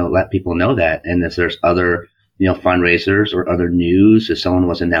to, let people know that. And if there's other, fundraisers or other news, if someone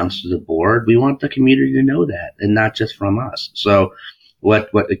was announced to the board, we want the community to know that and not just from us. So what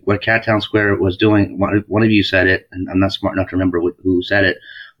Cat Town Square was doing, one of you said it, and I'm not smart enough to remember who said it,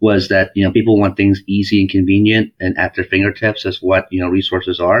 was that, people want things easy and convenient and at their fingertips as what,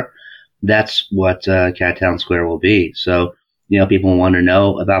 resources are. That's what Cat Town Square will be. So, people want to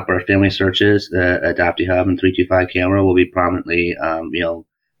know about birth family searches. Adoptee Hub and 325 camera will be prominently,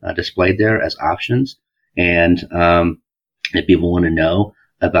 displayed there as options. And if people want to know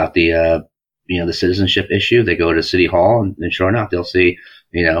about the citizenship issue, they go to City Hall, and sure enough, they'll see,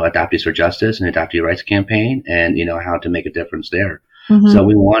 Adoptees for Justice and Adoptee Rights Campaign, and how to make a difference there. Mm-hmm. So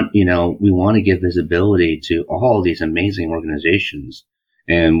we want to give visibility to all these amazing organizations,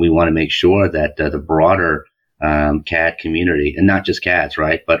 and we want to make sure that the broader CAD community, and not just CADs,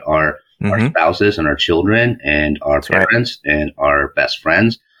 right, but our spouses and our children and our parents and our best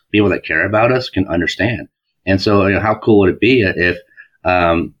friends, people that care about us, can understand. And so, how cool would it be if,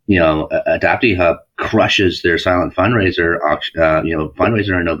 Adoptee Hub crushes their silent fundraiser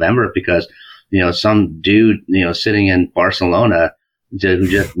in November because, some dude, sitting in Barcelona who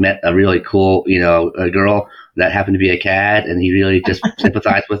just met a really cool, a girl that happened to be a CAD, and he really just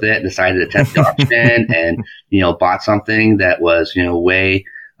sympathized with it and decided to test the option and, bought something that was, way,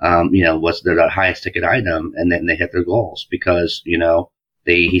 was their highest ticket item. And then they hit their goals because,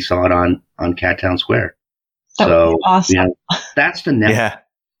 he saw it on Cat Town Square. So, awesome. That's the next. Yeah.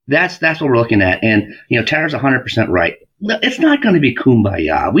 That's what we're looking at. And, Tara's 100% right. It's not going to be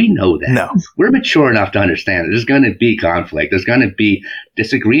kumbaya. We know that. No. We're mature enough to understand that there's going to be conflict. There's going to be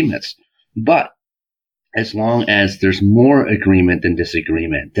disagreements. But as long as there's more agreement than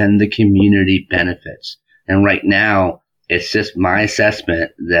disagreement, then the community benefits. And right now, it's just my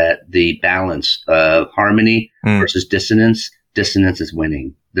assessment that the balance of harmony versus dissonance is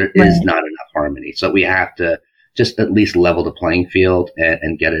winning. There is not enough harmony. So we have to just at least level the playing field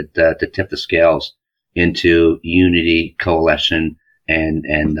and get it to tip the scales into unity, coalition, and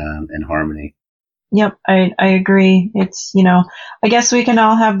harmony. Yep, I agree. It's, I guess we can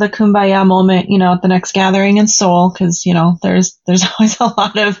all have the kumbaya moment, at the next gathering in Seoul, because, there's always a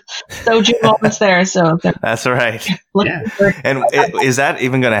lot of soju moments there. So that's right. Yeah. And is that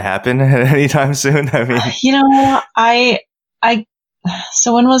even going to happen anytime soon? I mean,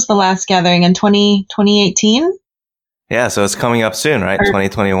 so when was the last gathering? In 2018? Yeah, so it's coming up soon, right?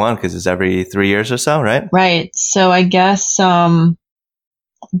 2021, because it's every 3 years or so, right? Right. So I guess it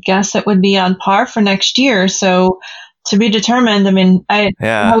would be on par for next year. So to be determined. I mean, I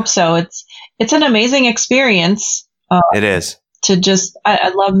hope so. It's an amazing experience. It is.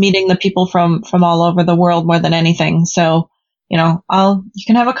 I love meeting the people from all over the world more than anything. So, you know, you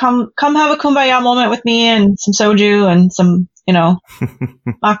can have a come have a kumbaya moment with me and some soju and some, you know,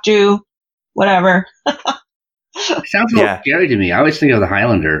 makju, whatever. Sounds a little scary to me. I always think of the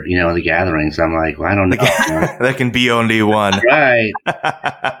Highlander, you know, the gatherings. I'm like, well, I don't know. There can be only one. Right.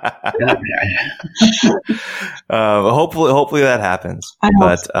 Hopefully that happens.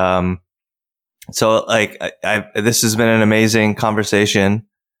 But so like this has been an amazing conversation,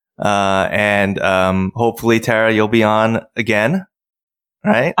 and hopefully Tara, you'll be on again,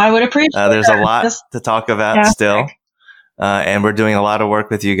 right? I would appreciate. There's a lot to talk about still, and we're doing a lot of work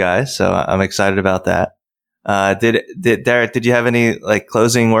with you guys, so I'm excited about that. Derek, did you have any like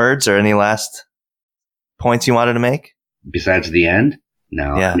closing words or any last points you wanted to make besides the end?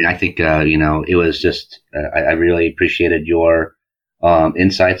 No. Yeah. I mean, I think, you know, it was just, I really appreciated your,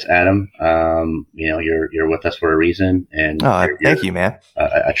 insights, Adam. You know, you're with us for a reason, and thank you, man.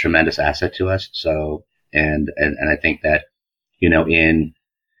 A tremendous asset to us. So, and I think that, you know, in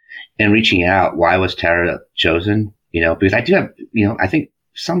reaching out, why was Tara chosen? You know, because I do have, you know, I think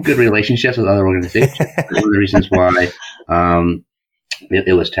some good relationships with other organizations. One of the reasons why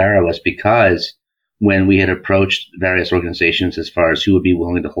it was Tara was because when we had approached various organizations as far as who would be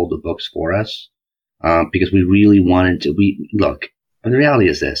willing to hold the books for us, because we really wanted to. Look, the reality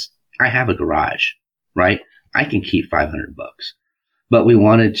is this: I have a garage, right? I can keep 500 books, but we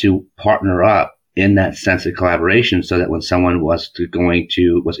wanted to partner up in that sense of collaboration, so that when someone was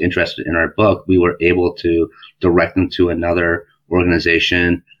interested in our book, we were able to direct them to another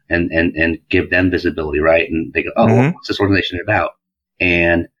organization and give them visibility, right? And they go, what's this organization about?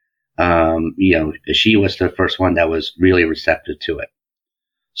 And, you know, she was the first one that was really receptive to it.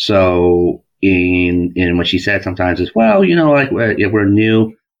 So in what she said sometimes is, well, you know, like if we're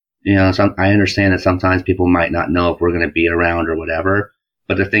new, you know, I understand that sometimes people might not know if we're going to be around or whatever.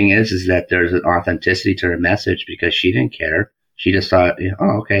 But the thing is that there's an authenticity to her message, because she didn't care. She just thought,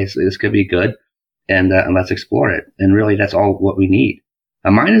 okay, so this could be good. And let's explore it. And really, that's all what we need.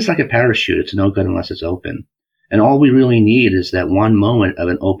 A mind is like a parachute. It's no good unless it's open. And all we really need is that one moment of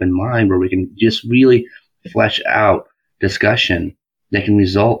an open mind where we can just really flesh out discussion that can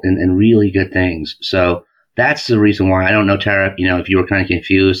result in really good things. So that's the reason why. I don't know, Tara, you know, if you were kind of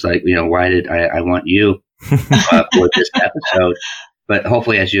confused, like, you know, why did I want you for this episode? But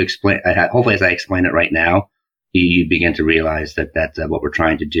hopefully, as I explain it right now, you begin to realize that what we're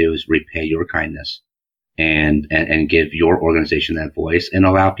trying to do is repay your kindness and give your organization that voice and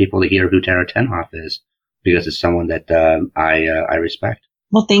allow people to hear who Tara Tenhoff is, because it's someone that I respect.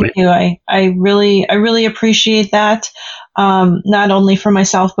 Well, thank you. I really appreciate that, not only for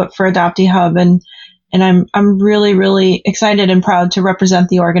myself but for Adoptee Hub, and I'm really, really excited and proud to represent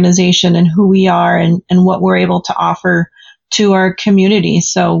the organization and who we are and what we're able to offer to our community.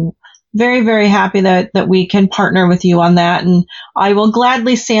 So very, very happy that we can partner with you on that. And I will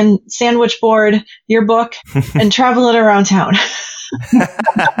gladly sandwich board your book and travel it around town.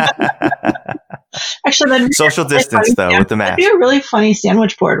 Actually, that'd be social distance though, with the mask. That'd be a really funny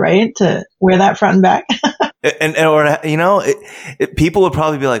sandwich board, right? To wear that front and back. or you know, people would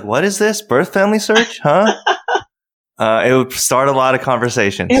probably be like, "What is this? Birth family search? Huh?" It would start a lot of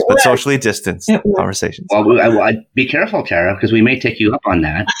conversations, but socially distanced conversations. Well, I'd be careful, Tara, because we may take you up on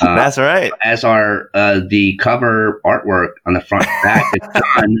that. That's right. As the cover artwork on the front and back is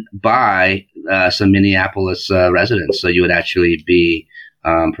done by some Minneapolis residents, so you would actually be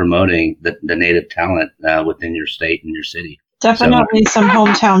promoting the native talent within your state and your city. Definitely some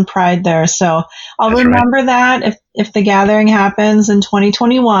hometown pride there. So I'll remember that if the gathering happens in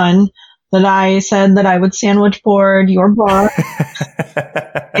 2021. That I said that I would sandwich board your book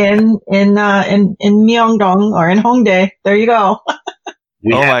in Myeongdong or in Hongdae. There you go.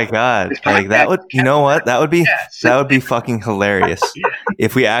 My God. Like that would, you know what? That would be fucking hilarious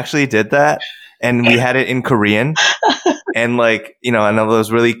if we actually did that and we had it in Korean and like, you know, I know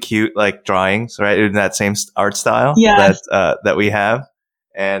those really cute like drawings, right? In that same art style that we have.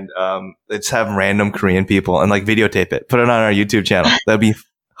 And, let's have random Korean people and like videotape it, put it on our YouTube channel. That'd be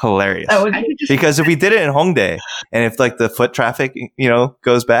hilarious. Because if we did it in Hongdae and if like the foot traffic, you know,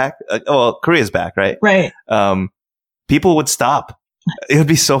 goes back, Korea's back, right? Right. People would stop. It would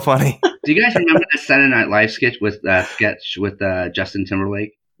be so funny. Do you guys remember the Saturday Night Live sketch with Justin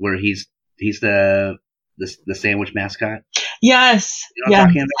Timberlake, where he's the sandwich mascot? Yes. You know what I'm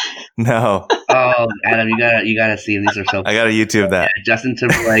talking about? No, Oh, Adam, you gotta see them. These are so. I got to YouTube that. Justin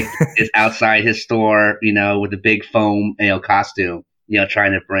Timberlake is outside his store, with a big foam, costume,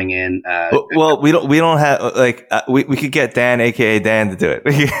 trying to bring in. Well, we don't have we could get Dan, aka Dan, to do it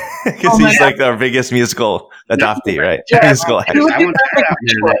because he's like our biggest musical adoptee, right? Musical I want her out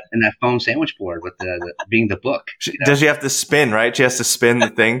there in that foam sandwich board with the being the book. Does she have to spin? Right? She has to spin the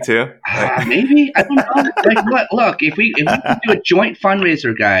thing too. Maybe, I don't know. Look, if we can do a joint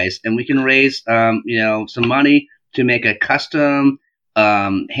fundraiser, guys, and we can raise some money to make a custom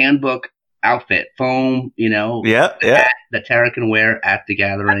handbook outfit, foam, that Tara can wear at the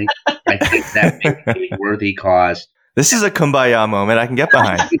gathering. I think that may be a worthy cause. This is a kumbaya moment I can get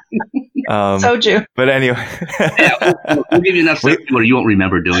behind. Soju. But anyway. We'll give you enough soju where you won't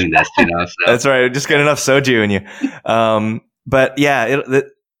remember doing this, So. That's right. Just get enough soju in you. But yeah,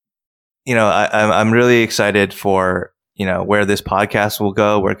 I'm really excited for, where this podcast will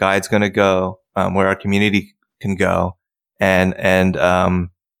go, where Guide's going to go, where our community can go. So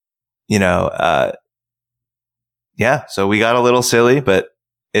we got a little silly, but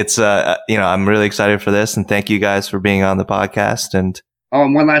it's, I'm really excited for this, and thank you guys for being on the podcast. And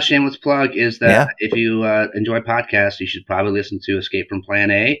one last shameless plug is that if you enjoy podcasts, you should probably listen to Escape from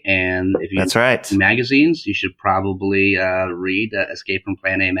Plan A, and if you that's right, magazines, you should probably read Escape from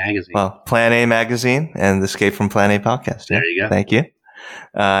Plan A magazine. Well, Plan A magazine and the Escape from Plan A podcast. There you go. Thank you.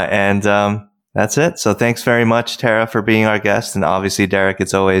 That's it. So thanks very much, Tara, for being our guest, and obviously, Derek,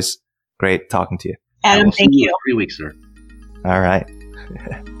 it's always great talking to you. Adam, thank you. In 3 weeks, sir. All right.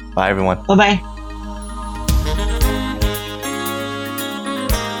 Bye, everyone. Bye-bye.